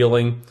really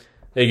reeling.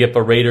 They get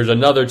the Raiders,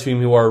 another team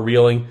who are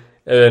reeling.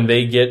 And then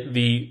they get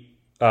the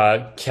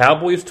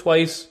Cowboys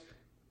twice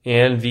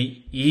and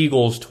the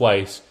Eagles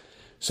twice.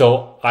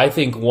 So I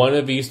think one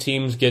of these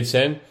teams gets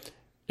in.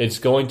 It's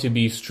going to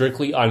be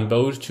strictly on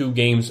those 2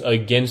 games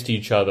against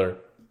each other.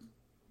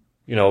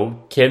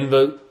 Can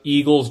the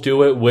Eagles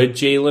do it with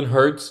Jalen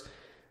Hurts?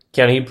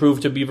 Can he prove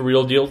to be the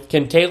real deal?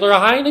 Can Taylor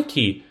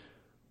Heineke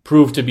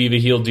prove to be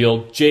the real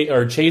deal?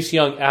 Chase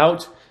Young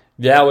out?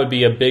 That would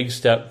be a big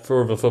step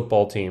for the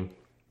football team.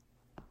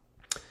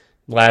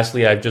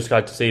 Lastly, I've just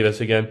got to say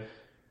this again.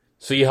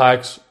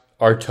 Seahawks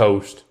are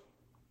toast.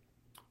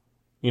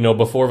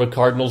 Before the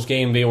Cardinals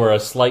game, they were a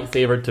slight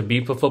favorite to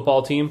beat the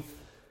football team.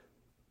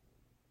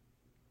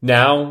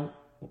 Now,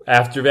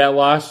 after that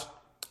loss,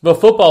 the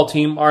football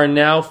team are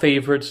now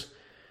favorites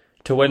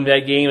to win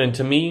that game. And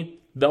to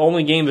me, the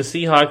only game the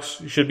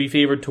Seahawks should be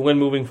favored to win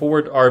moving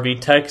forward are the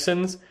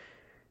Texans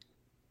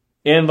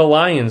and the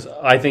Lions.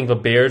 I think the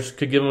Bears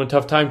could give them a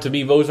tough time. To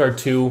me, those are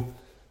 2,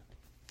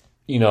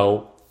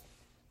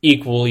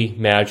 equally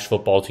matched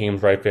football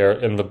teams right there.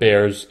 And the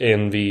Bears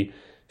and the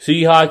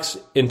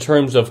Seahawks, in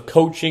terms of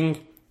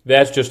coaching,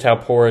 that's just how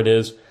poor it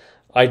is.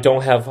 I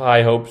don't have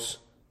high hopes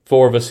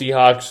for the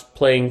Seahawks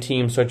playing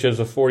teams such as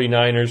the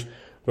 49ers,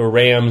 the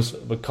Rams,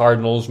 the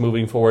Cardinals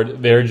moving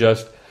forward. They're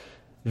just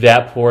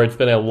that poor. It's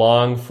been a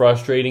long,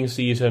 frustrating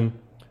season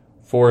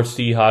for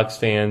Seahawks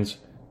fans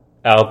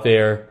out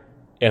there,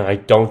 and I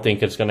don't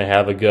think it's going to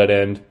have a good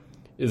end.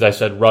 As I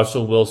said,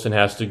 Russell Wilson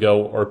has to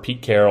go, or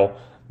Pete Carroll,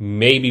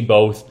 maybe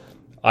both.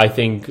 I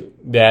think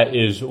that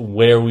is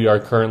where we are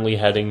currently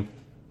heading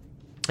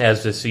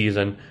as the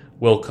season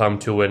will come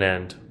to an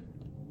end.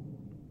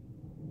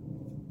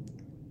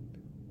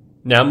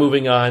 Now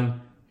moving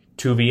on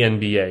to the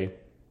NBA.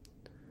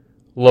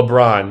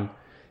 LeBron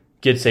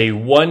gets a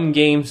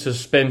 1-game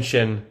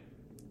suspension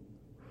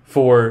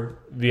for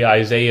the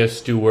Isaiah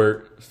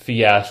Stewart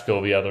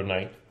fiasco the other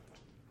night.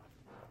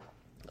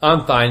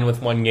 I'm fine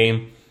with 1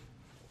 game.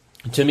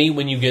 To me,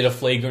 when you get a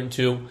flagrant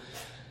 2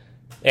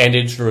 and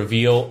it's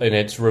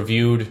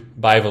reviewed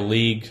by the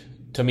league,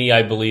 to me,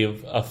 I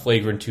believe a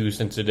flagrant 2,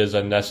 since it is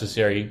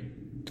unnecessary,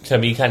 to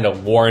me kind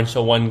of warrants a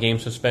 1-game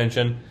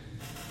suspension.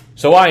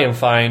 So I am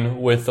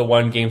fine with the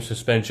 1-game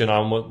suspension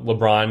on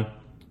LeBron.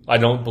 I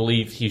don't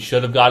believe he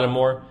should have gotten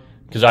more,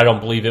 because I don't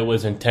believe it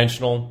was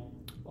intentional.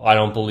 I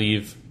don't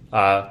believe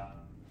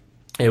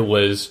it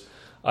was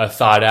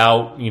thought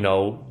out,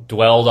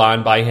 dwelled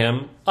on by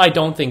him. I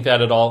don't think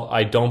that at all.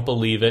 I don't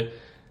believe it.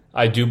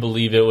 I do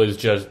believe it was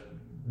just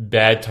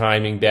bad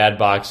timing, bad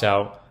box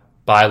out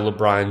by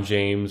LeBron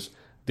James.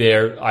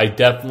 I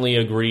definitely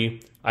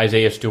agree.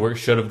 Isaiah Stewart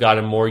should have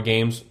gotten more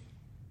games.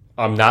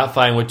 I'm not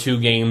fine with 2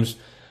 games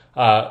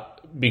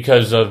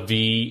because of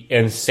the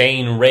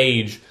insane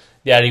rage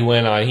that he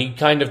went on. He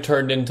kind of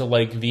turned into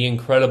like the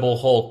Incredible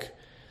Hulk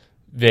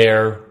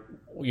there,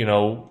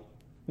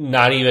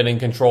 not even in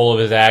control of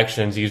his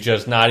actions. He's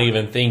just not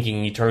even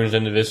thinking. He turns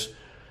into this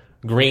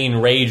green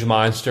rage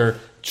monster,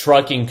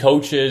 trucking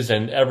coaches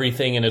and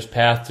everything in his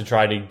path to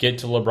try to get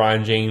to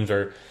LeBron James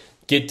or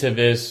get to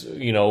this,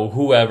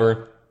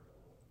 whoever.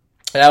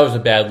 That was a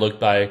bad look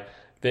by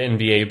the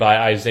NBA, by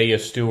Isaiah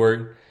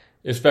Stewart,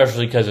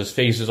 especially because his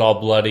face is all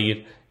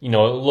bloodied. It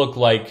looked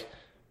like,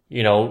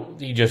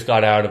 he just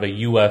got out of a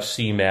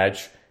UFC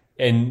match,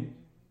 and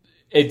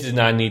it did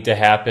not need to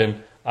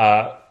happen.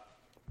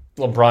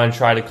 LeBron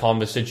tried to calm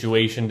the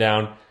situation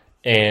down,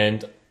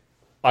 and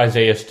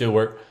Isaiah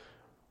Stewart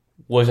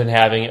wasn't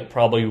having it,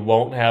 probably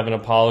won't have an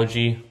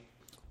apology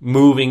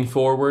moving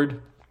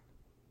forward.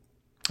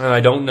 And I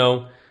don't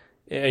know,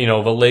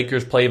 the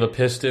Lakers play the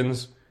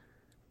Pistons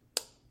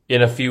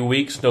in a few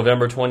weeks,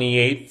 November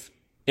 28th,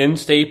 in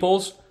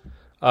Staples.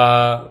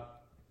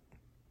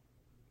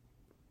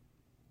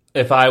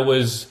 If I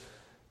was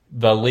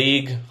the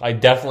league,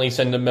 I'd definitely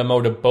send a memo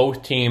to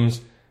both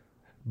teams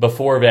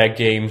before that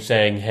game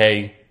saying,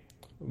 hey,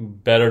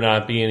 better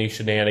not be any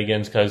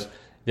shenanigans, because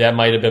that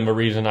might have been the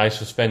reason I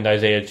suspend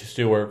Isaiah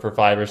Stewart for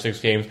 5 or 6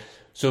 games,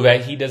 so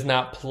that he does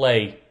not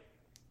play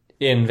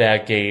in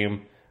that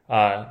game.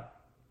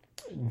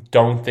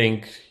 Don't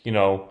think,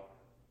 I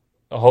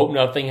hope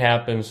nothing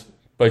happens,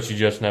 but you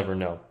just never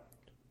know.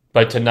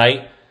 But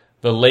tonight,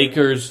 the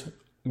Lakers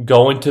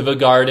go into the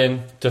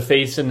Garden to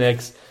face the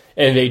Knicks,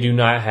 and they do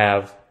not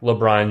have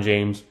LeBron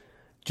James.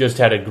 Just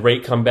had a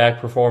great comeback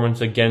performance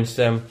against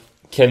them.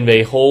 Can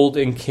they hold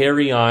and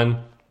carry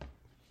on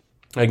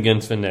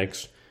against the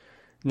Knicks?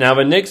 Now,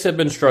 the Knicks have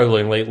been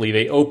struggling lately.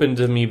 They opened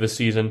to me the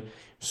season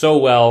so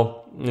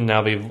well, and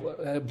now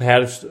they've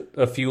had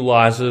a few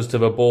losses to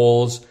the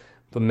Bulls,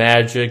 the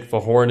Magic, the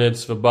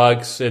Hornets, the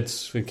Bucks,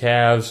 it's the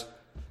Cavs.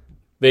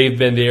 they've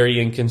been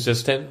very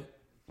inconsistent,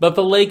 but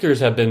the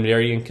Lakers have been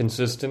very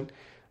inconsistent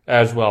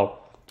as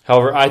well.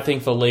 However, I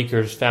think the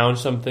Lakers found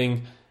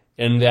something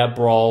in that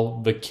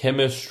brawl, the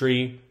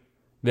chemistry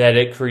that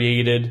it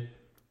created.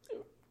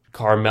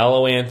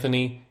 Carmelo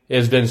Anthony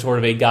has been sort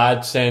of a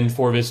godsend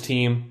for this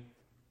team.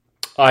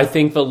 I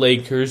think the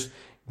Lakers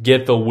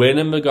get the win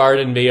in the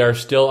Garden. They are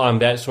still on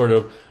that sort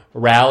of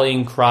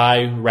rallying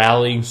cry,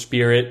 rallying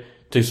spirit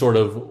to sort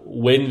of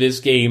win this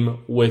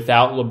game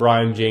without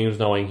LeBron James,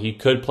 knowing he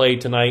could play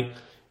tonight.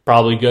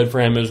 Probably good for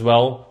him as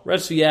well.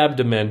 Rest the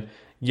abdomen,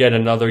 yet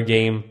another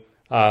game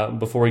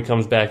before he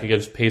comes back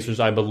against Pacers.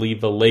 I believe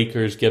the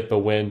Lakers get the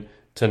win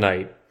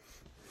tonight.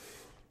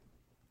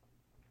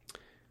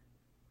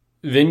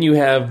 Then you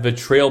have the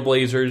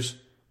Trailblazers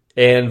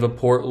and the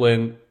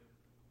Portland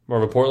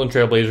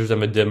Trailblazers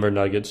and the Denver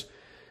Nuggets.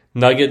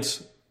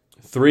 Nuggets,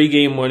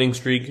 3-game winning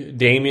streak.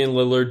 Damian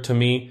Lillard, to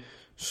me,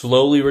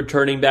 slowly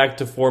returning back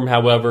to form.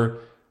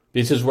 However,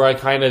 this is where I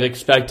kind of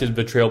expected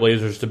the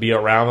Trailblazers to be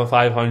around the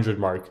 500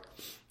 mark.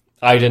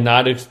 I did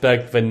not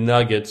expect the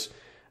Nuggets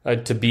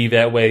to be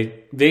that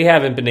way. They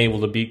haven't been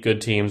able to beat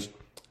good teams.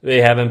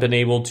 They haven't been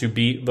able to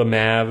beat the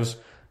Mavs,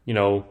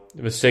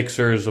 the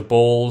Sixers, the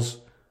Bulls,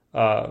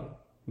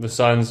 the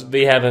Suns.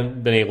 They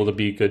haven't been able to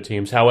beat good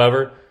teams.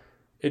 However,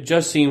 it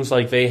just seems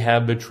like they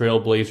have the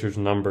Trailblazers'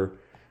 number.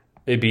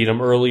 They beat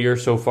them earlier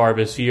so far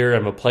this year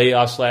and the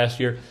playoffs last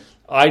year.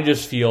 I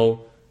just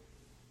feel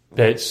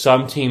that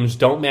some teams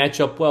don't match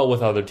up well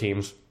with other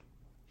teams.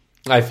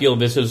 I feel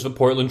this is the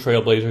Portland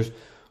Trailblazers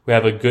who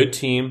have a good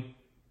team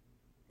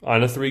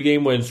on a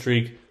 3-game win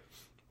streak,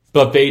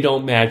 but they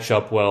don't match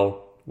up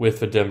well with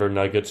the Denver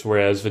Nuggets,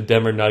 whereas the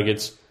Denver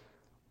Nuggets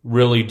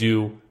really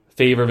do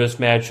favor this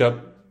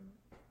matchup.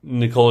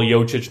 Nikola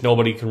Jokic,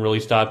 nobody can really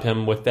stop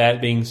him. With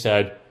that being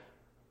said,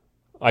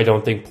 I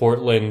don't think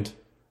Portland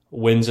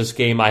wins this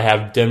game. I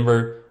have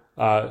Denver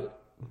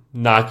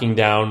knocking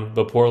down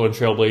the Portland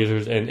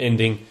Trailblazers and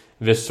ending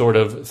this sort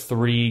of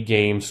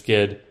 3-game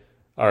skid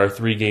or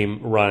 3-game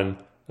run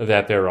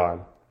that they're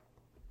on.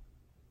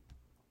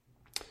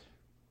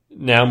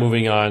 Now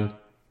moving on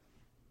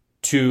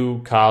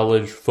to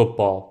college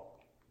football.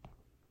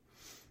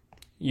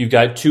 You've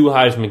got 2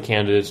 Heisman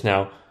candidates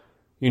now.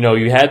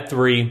 You had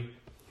 3.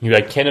 You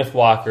had Kenneth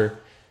Walker,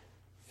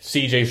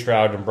 C.J.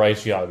 Stroud, and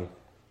Bryce Young.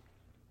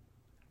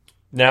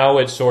 Now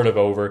it's sort of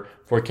over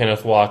for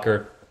Kenneth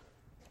Walker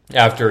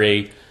after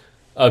a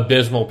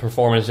abysmal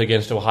performance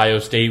against Ohio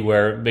State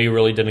where they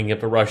really didn't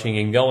get the rushing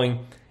and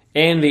going,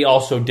 and they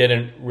also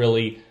didn't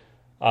really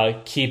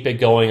keep it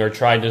going or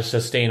try to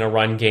sustain a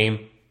run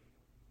game.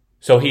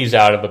 So he's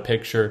out of the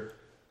picture.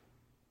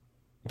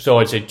 So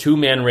it's a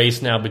 2-man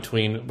race now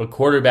between the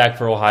quarterback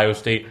for Ohio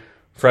State,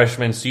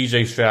 freshman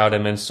C.J. Stroud,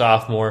 and then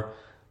sophomore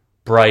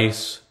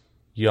Bryce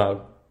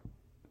Young.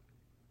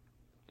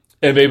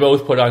 And they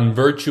both put on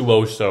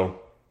virtuoso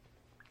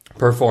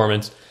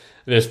performance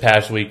this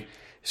past week.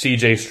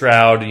 C.J.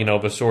 Stroud,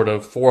 the sort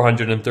of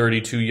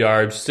 432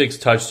 yards, 6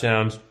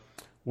 touchdowns,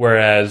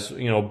 whereas,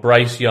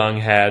 Bryce Young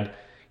had,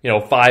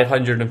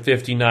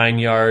 559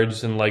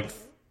 yards and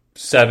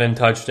 7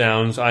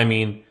 touchdowns. I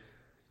mean,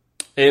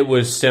 it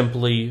was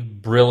simply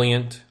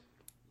brilliant,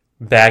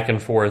 back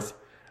and forth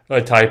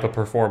type of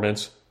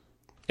performance.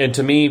 And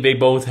to me, they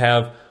both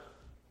have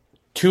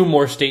 2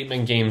 more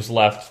statement games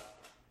left.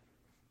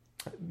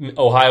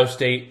 Ohio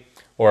State,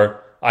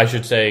 or I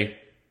should say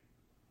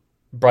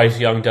Bryce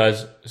Young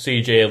does.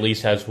 CJ at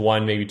least has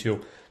 1, maybe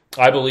 2.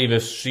 I believe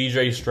if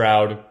CJ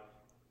Stroud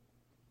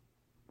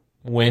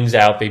wins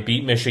out, they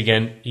beat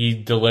Michigan, he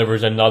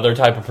delivers another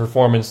type of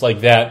performance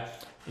like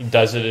that, he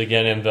does it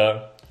again in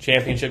the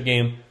championship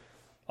game,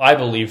 I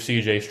believe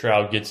CJ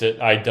Stroud gets it.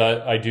 I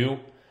do.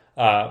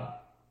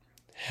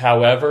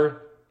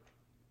 However,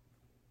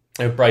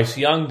 if Bryce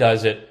Young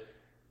does it,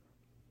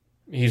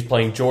 he's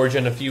playing Georgia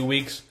in a few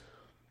weeks.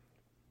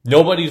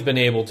 Nobody's been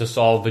able to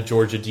solve the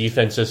Georgia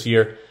defense this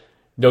year.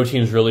 No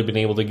team's really been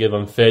able to give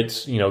them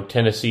fits.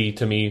 Tennessee,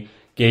 to me,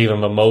 gave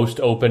them the most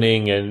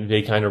opening, and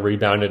they kind of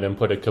rebounded and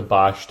put a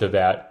kibosh to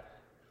that.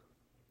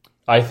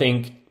 I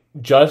think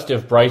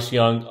if Bryce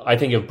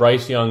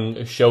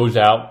Young shows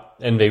out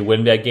and they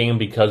win that game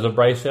because of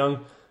Bryce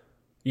Young,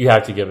 you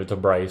have to give it to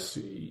Bryce.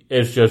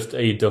 It's just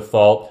a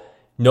default.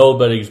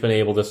 Nobody's been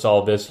able to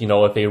solve this.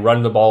 If they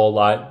run the ball a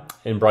lot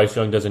and Bryce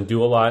Young doesn't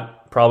do a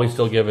lot, probably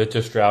still give it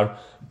to Stroud.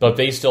 But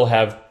they still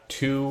have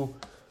 2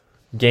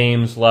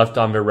 games left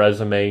on their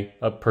resume,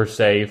 per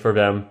se, for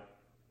them.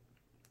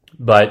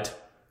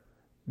 But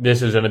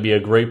this is going to be a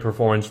great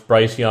performance.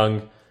 Bryce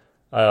Young,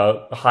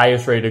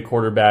 highest rated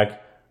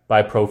quarterback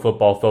by Pro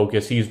Football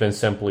Focus. He's been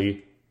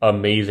simply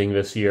amazing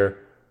this year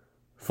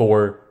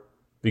for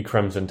the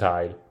Crimson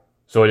Tide.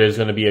 So it is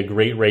going to be a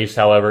great race.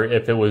 However,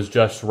 if it was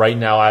just right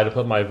now I had to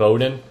put my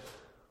vote in,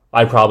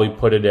 I'd probably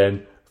put it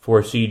in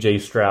for C.J.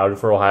 Stroud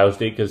for Ohio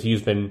State because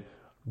he's been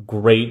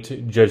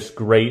great, just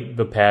great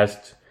the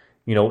past,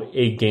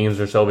 8 games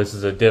or so. This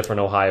is a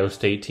different Ohio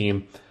State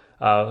team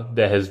that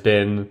has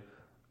been,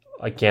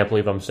 I can't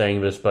believe I'm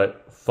saying this,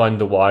 but fun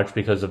to watch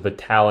because of the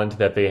talent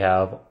that they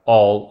have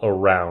all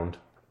around.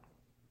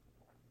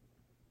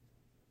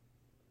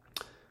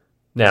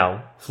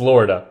 Now,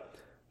 Florida.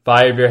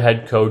 Fired their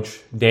head coach,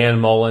 Dan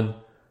Mullen.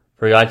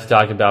 Forgot to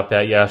talk about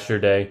that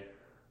yesterday.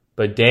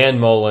 But Dan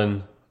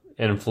Mullen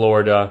in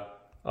Florida,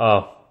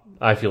 oh,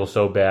 I feel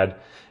so bad.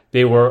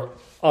 They were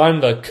on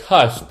the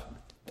cusp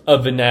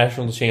of the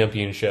national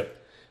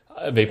championship.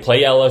 They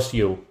play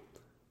LSU.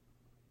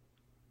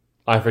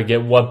 I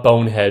forget what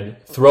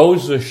bonehead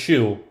throws the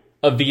shoe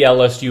of the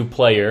LSU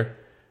player.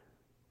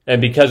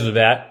 And because of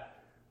that,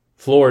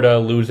 Florida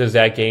loses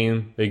that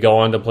game. They go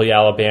on to play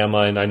Alabama,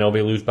 and I know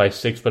they lose by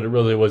 6, but it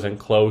really wasn't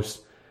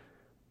close.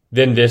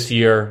 Then this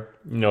year,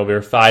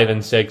 they're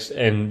 5-6,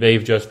 and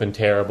they've just been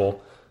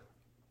terrible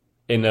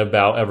in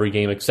about every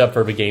game except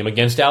for the game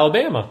against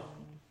Alabama.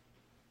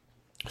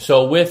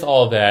 So with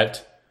all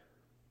that,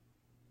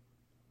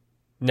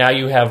 now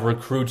you have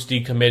recruits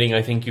decommitting.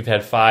 I think you've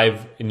had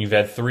 5 and you've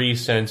had 3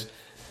 since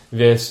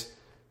this.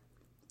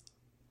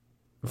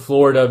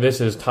 Florida,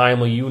 this is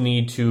timely. You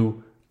need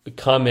to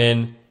come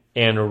in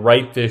and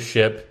right this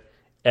ship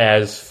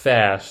as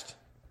fast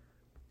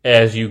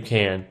as you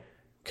can,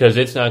 because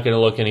it's not going to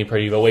look any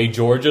pretty. The way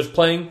Georgia's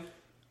playing,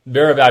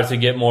 they're about to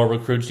get more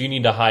recruits. You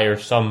need to hire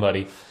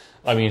somebody.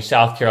 I mean,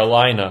 South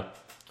Carolina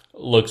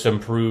looks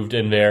improved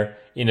in there.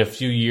 In a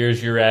few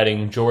years, you're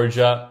adding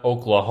Georgia,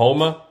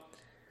 Oklahoma.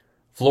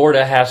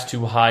 Florida has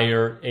to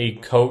hire a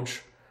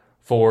coach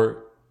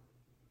for,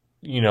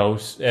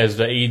 as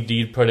the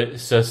AD put it,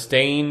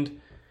 sustained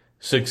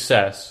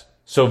success,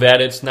 so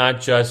that it's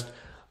not just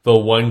the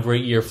one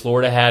great year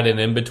Florida had, and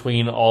in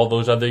between all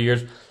those other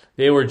years,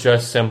 they were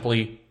just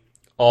simply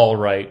all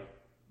right.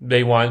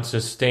 They want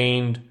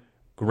sustained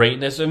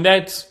greatness, and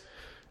that's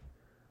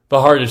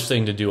the hardest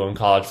thing to do in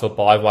college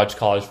football. I've watched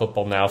college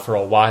football now for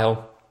a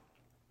while,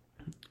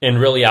 and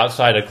really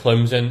outside of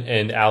Clemson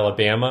and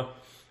Alabama,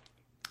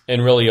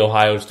 and really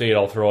Ohio State,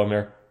 I'll throw in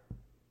there,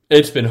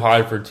 it's been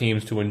hard for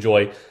teams to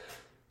enjoy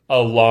a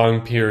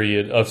long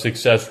period of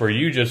success where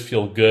you just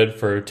feel good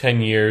for 10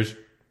 years.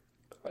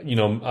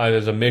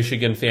 As a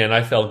Michigan fan,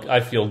 I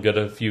feel good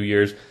a few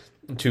years.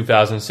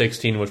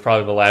 2016 was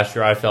probably the last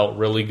year I felt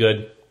really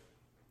good.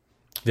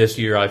 This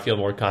year I feel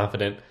more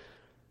confident.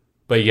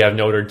 But you have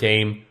Notre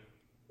Dame,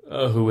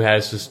 who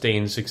has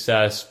sustained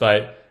success,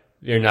 but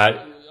they're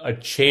not a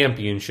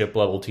championship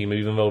level team.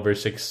 Even though they're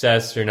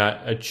success, they're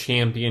not a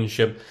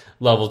championship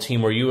level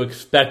team where you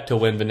expect to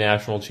win the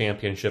national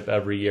championship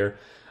every year.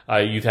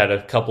 You've had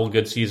a couple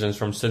good seasons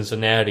from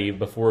Cincinnati.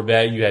 Before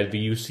that, you had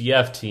the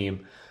UCF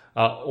team.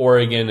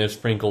 Oregon is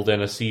sprinkled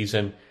in a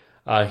season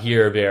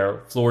here or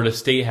there. Florida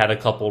State had a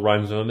couple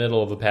runs in the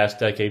middle of the past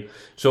decade.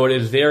 So it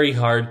is very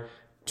hard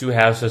to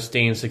have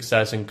sustained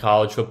success in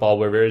college football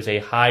where there is a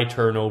high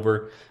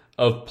turnover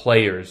of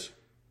players.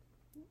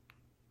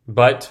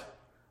 But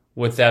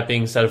with that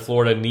being said,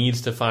 Florida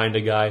needs to find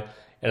a guy,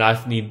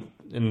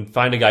 and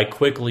find a guy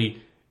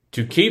quickly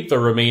to keep the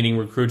remaining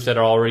recruits that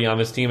are already on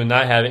this team and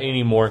not have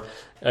any more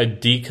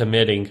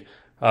decommitting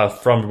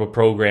from the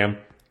program,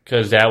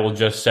 because that will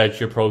just set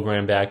your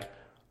program back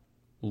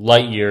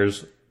light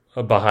years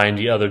behind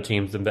the other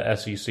teams in the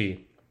SEC.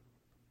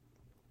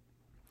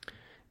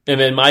 And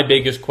then my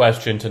biggest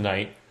question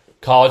tonight,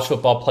 college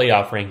football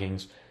playoff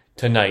rankings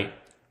tonight.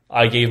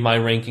 I gave my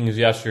rankings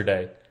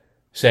yesterday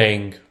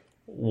saying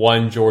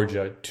 1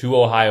 Georgia, 2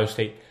 Ohio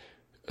State,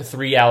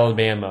 3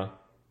 Alabama,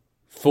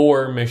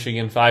 4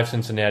 Michigan, 5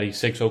 Cincinnati,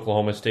 6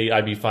 Oklahoma State.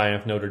 I'd be fine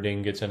if Notre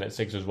Dame gets in at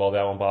 6 as well.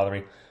 That won't bother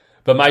me.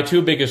 But my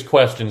 2 biggest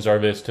questions are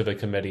this to the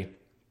committee.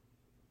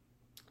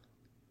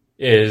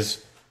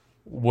 Is,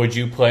 would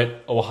you put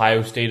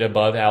Ohio State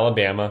above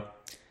Alabama?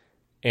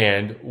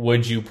 And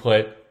would you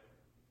put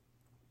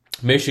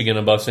Michigan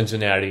above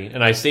Cincinnati?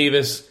 And I say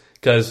this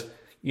because,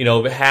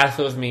 half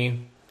of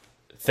me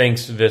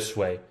thinks this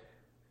way.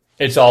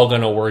 It's all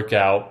going to work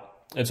out.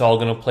 It's all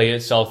going to play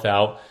itself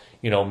out.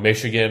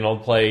 Michigan will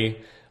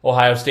play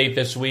Ohio State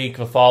this week.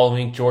 The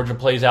following week, Georgia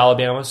plays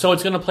Alabama. So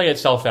it's going to play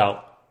itself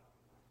out.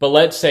 But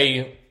let's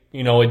say,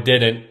 it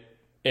didn't.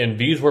 And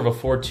these were the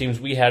 4 teams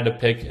we had to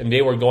pick, and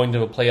they were going to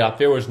the playoff.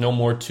 There was no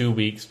more 2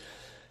 weeks.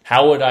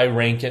 How would I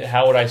rank it?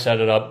 How would I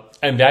set it up?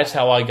 And that's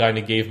how I kind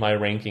of gave my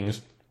rankings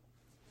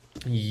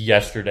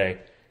yesterday.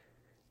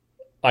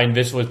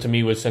 This was, to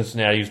me, was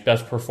Cincinnati's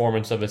best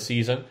performance of the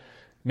season.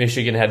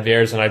 Michigan had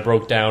theirs, and I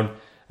broke down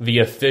the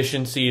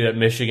efficiency, that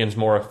Michigan's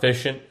more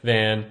efficient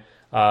than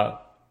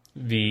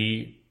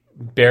the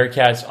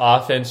Bearcats'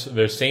 offense.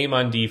 They're same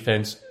on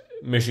defense.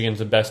 Michigan's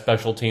the best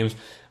special teams.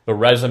 The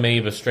resume,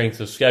 the strength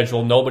of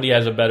schedule. Nobody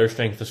has a better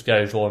strength of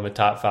schedule in the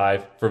top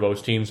 5 for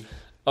those teams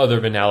other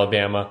than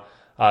Alabama.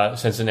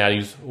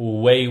 Cincinnati's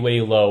way,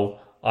 way low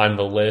on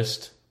the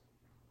list.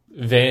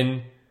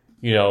 Then,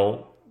 you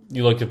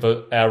look at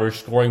the average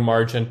scoring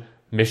margin.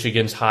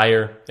 Michigan's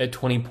higher at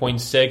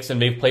 20.6,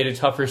 and they've played a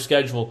tougher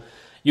schedule.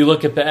 You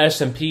look at the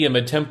S&P and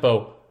the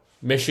tempo.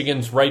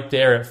 Michigan's right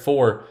there at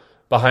 4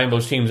 behind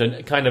those teams.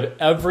 And kind of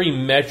every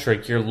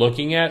metric you're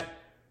looking at,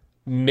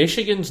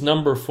 Michigan's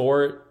number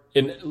 4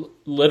 in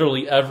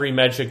literally every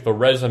metric, the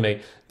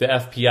resume, the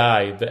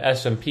FPI, the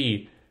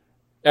S&P,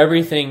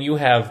 everything. You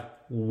have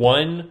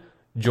 1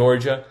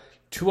 Georgia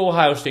 2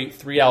 Ohio State,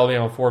 3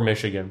 Alabama, 4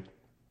 Michigan.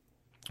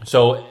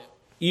 So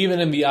even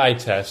in the eye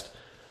test,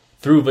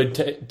 through the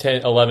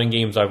 10, 11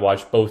 games I've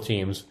watched, both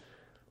teams,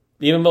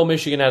 even though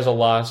Michigan has a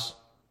loss,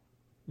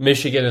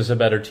 Michigan is a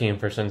better team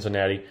for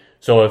Cincinnati.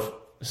 So if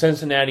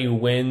Cincinnati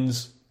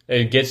wins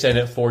and gets in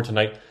at 4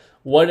 tonight,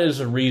 what is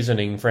the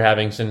reasoning for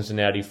having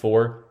Cincinnati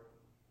 4?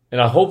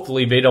 And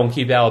hopefully they don't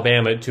keep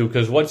Alabama at 2,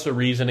 because what's the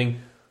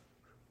reasoning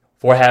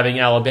for having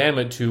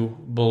Alabama at 2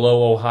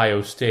 below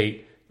Ohio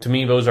State? To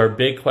me, those are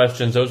big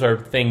questions. Those are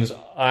things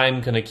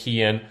I'm going to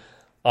key in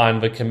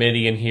on the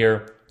committee and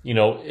here,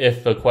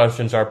 if the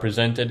questions are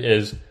presented,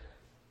 is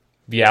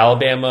the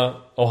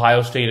Alabama,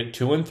 Ohio State at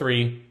 2 and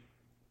 3,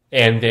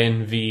 and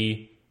then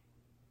the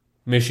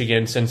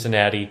Michigan,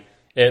 Cincinnati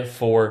at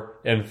 4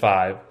 and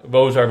 5.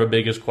 Those are the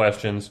biggest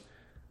questions,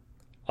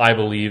 I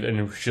believe,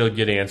 and should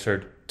get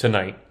answered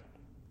tonight.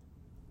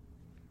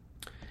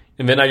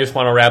 And then I just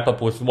want to wrap up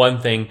with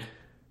one thing.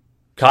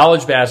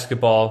 College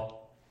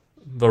basketball,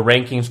 the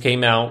rankings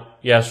came out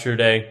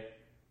yesterday.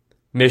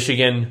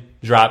 Michigan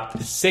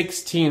dropped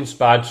 16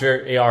 spots.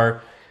 They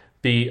are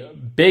the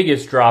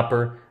biggest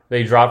dropper.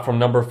 They dropped from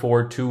number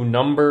 4 to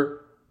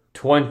number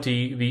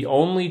 20. The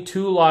only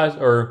 2 loss,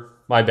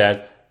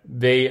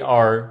 they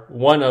are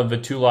one of the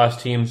 2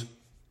 lost teams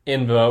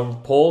in the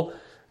poll.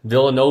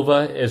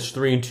 Villanova is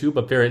 3-2,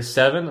 but they're at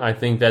 7. I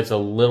think that's a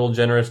little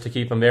generous to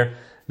keep them there.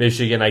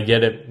 Michigan, I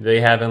get it.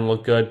 They haven't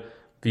looked good.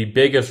 The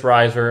biggest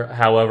riser,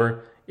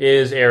 however,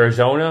 is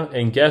Arizona.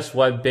 And guess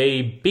what?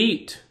 They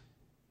beat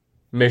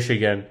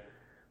Michigan.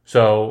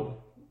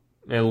 So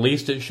at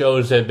least it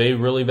shows that they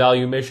really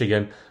value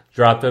Michigan.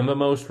 Drop them the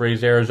most,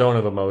 raise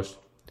Arizona the most.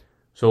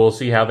 So we'll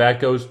see how that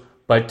goes.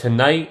 But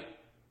tonight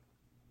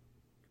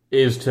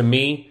is, to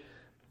me,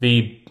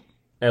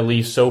 at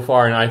least so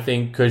far, and I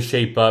think could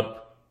shape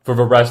up for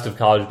the rest of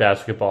college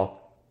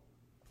basketball,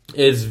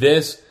 is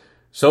this,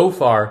 so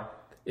far,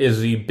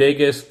 is the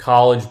biggest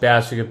college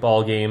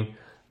basketball game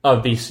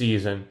of the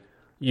season.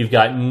 You've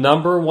got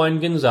number 1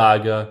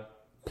 Gonzaga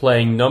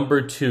playing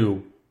number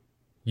 2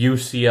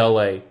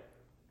 UCLA.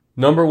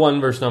 Number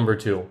 1 versus number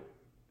 2.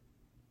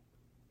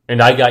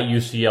 And I got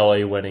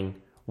UCLA winning.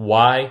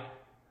 Why?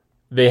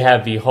 They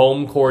have the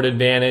home court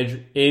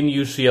advantage in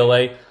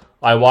UCLA.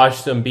 I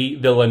watched them beat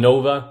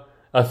Villanova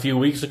a few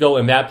weeks ago,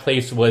 and that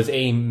place was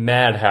a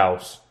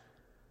madhouse.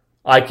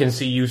 I can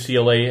see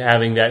UCLA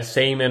having that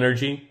same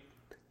energy.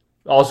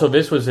 Also,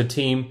 this was a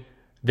team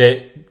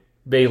that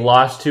they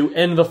lost to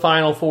in the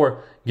Final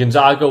Four.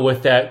 Gonzaga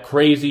with that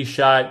crazy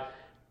shot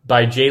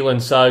by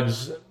Jalen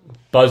Suggs,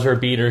 buzzer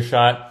beater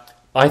shot.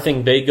 I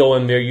think they go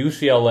in there.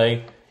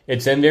 UCLA,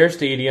 it's in their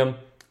stadium.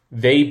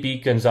 They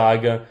beat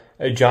Gonzaga.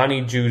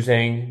 Johnny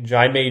Juzang,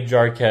 Jaime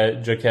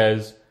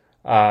Jaquez,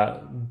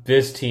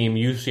 this team,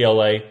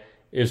 UCLA,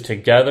 is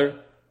together.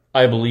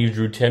 I believe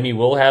Drew Timme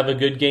will have a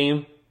good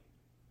game,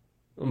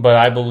 but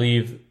I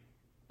believe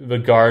the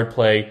guard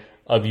play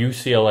of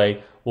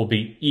UCLA will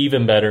be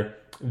even better.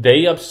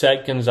 They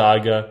upset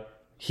Gonzaga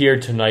here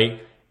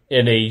tonight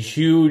in a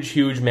huge,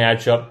 huge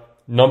matchup,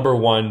 number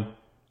 1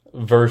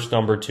 versus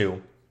number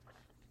 2.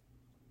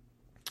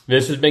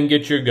 This has been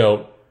Get Your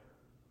GOAT.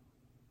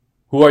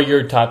 Who are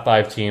your top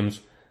 5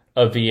 teams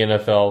of the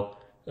NFL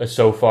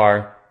so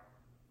far?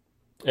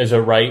 Is it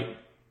right?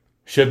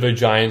 Should the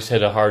Giants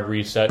hit a hard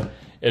reset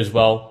as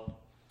well?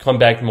 Come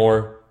back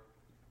more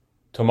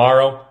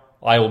tomorrow.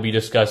 I will be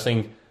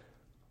discussing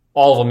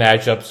all the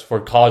matchups for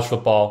college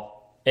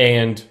football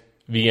and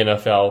the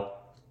NFL,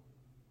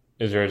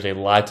 as there is a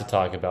lot to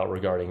talk about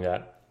regarding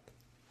that.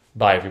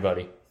 Bye,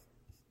 everybody.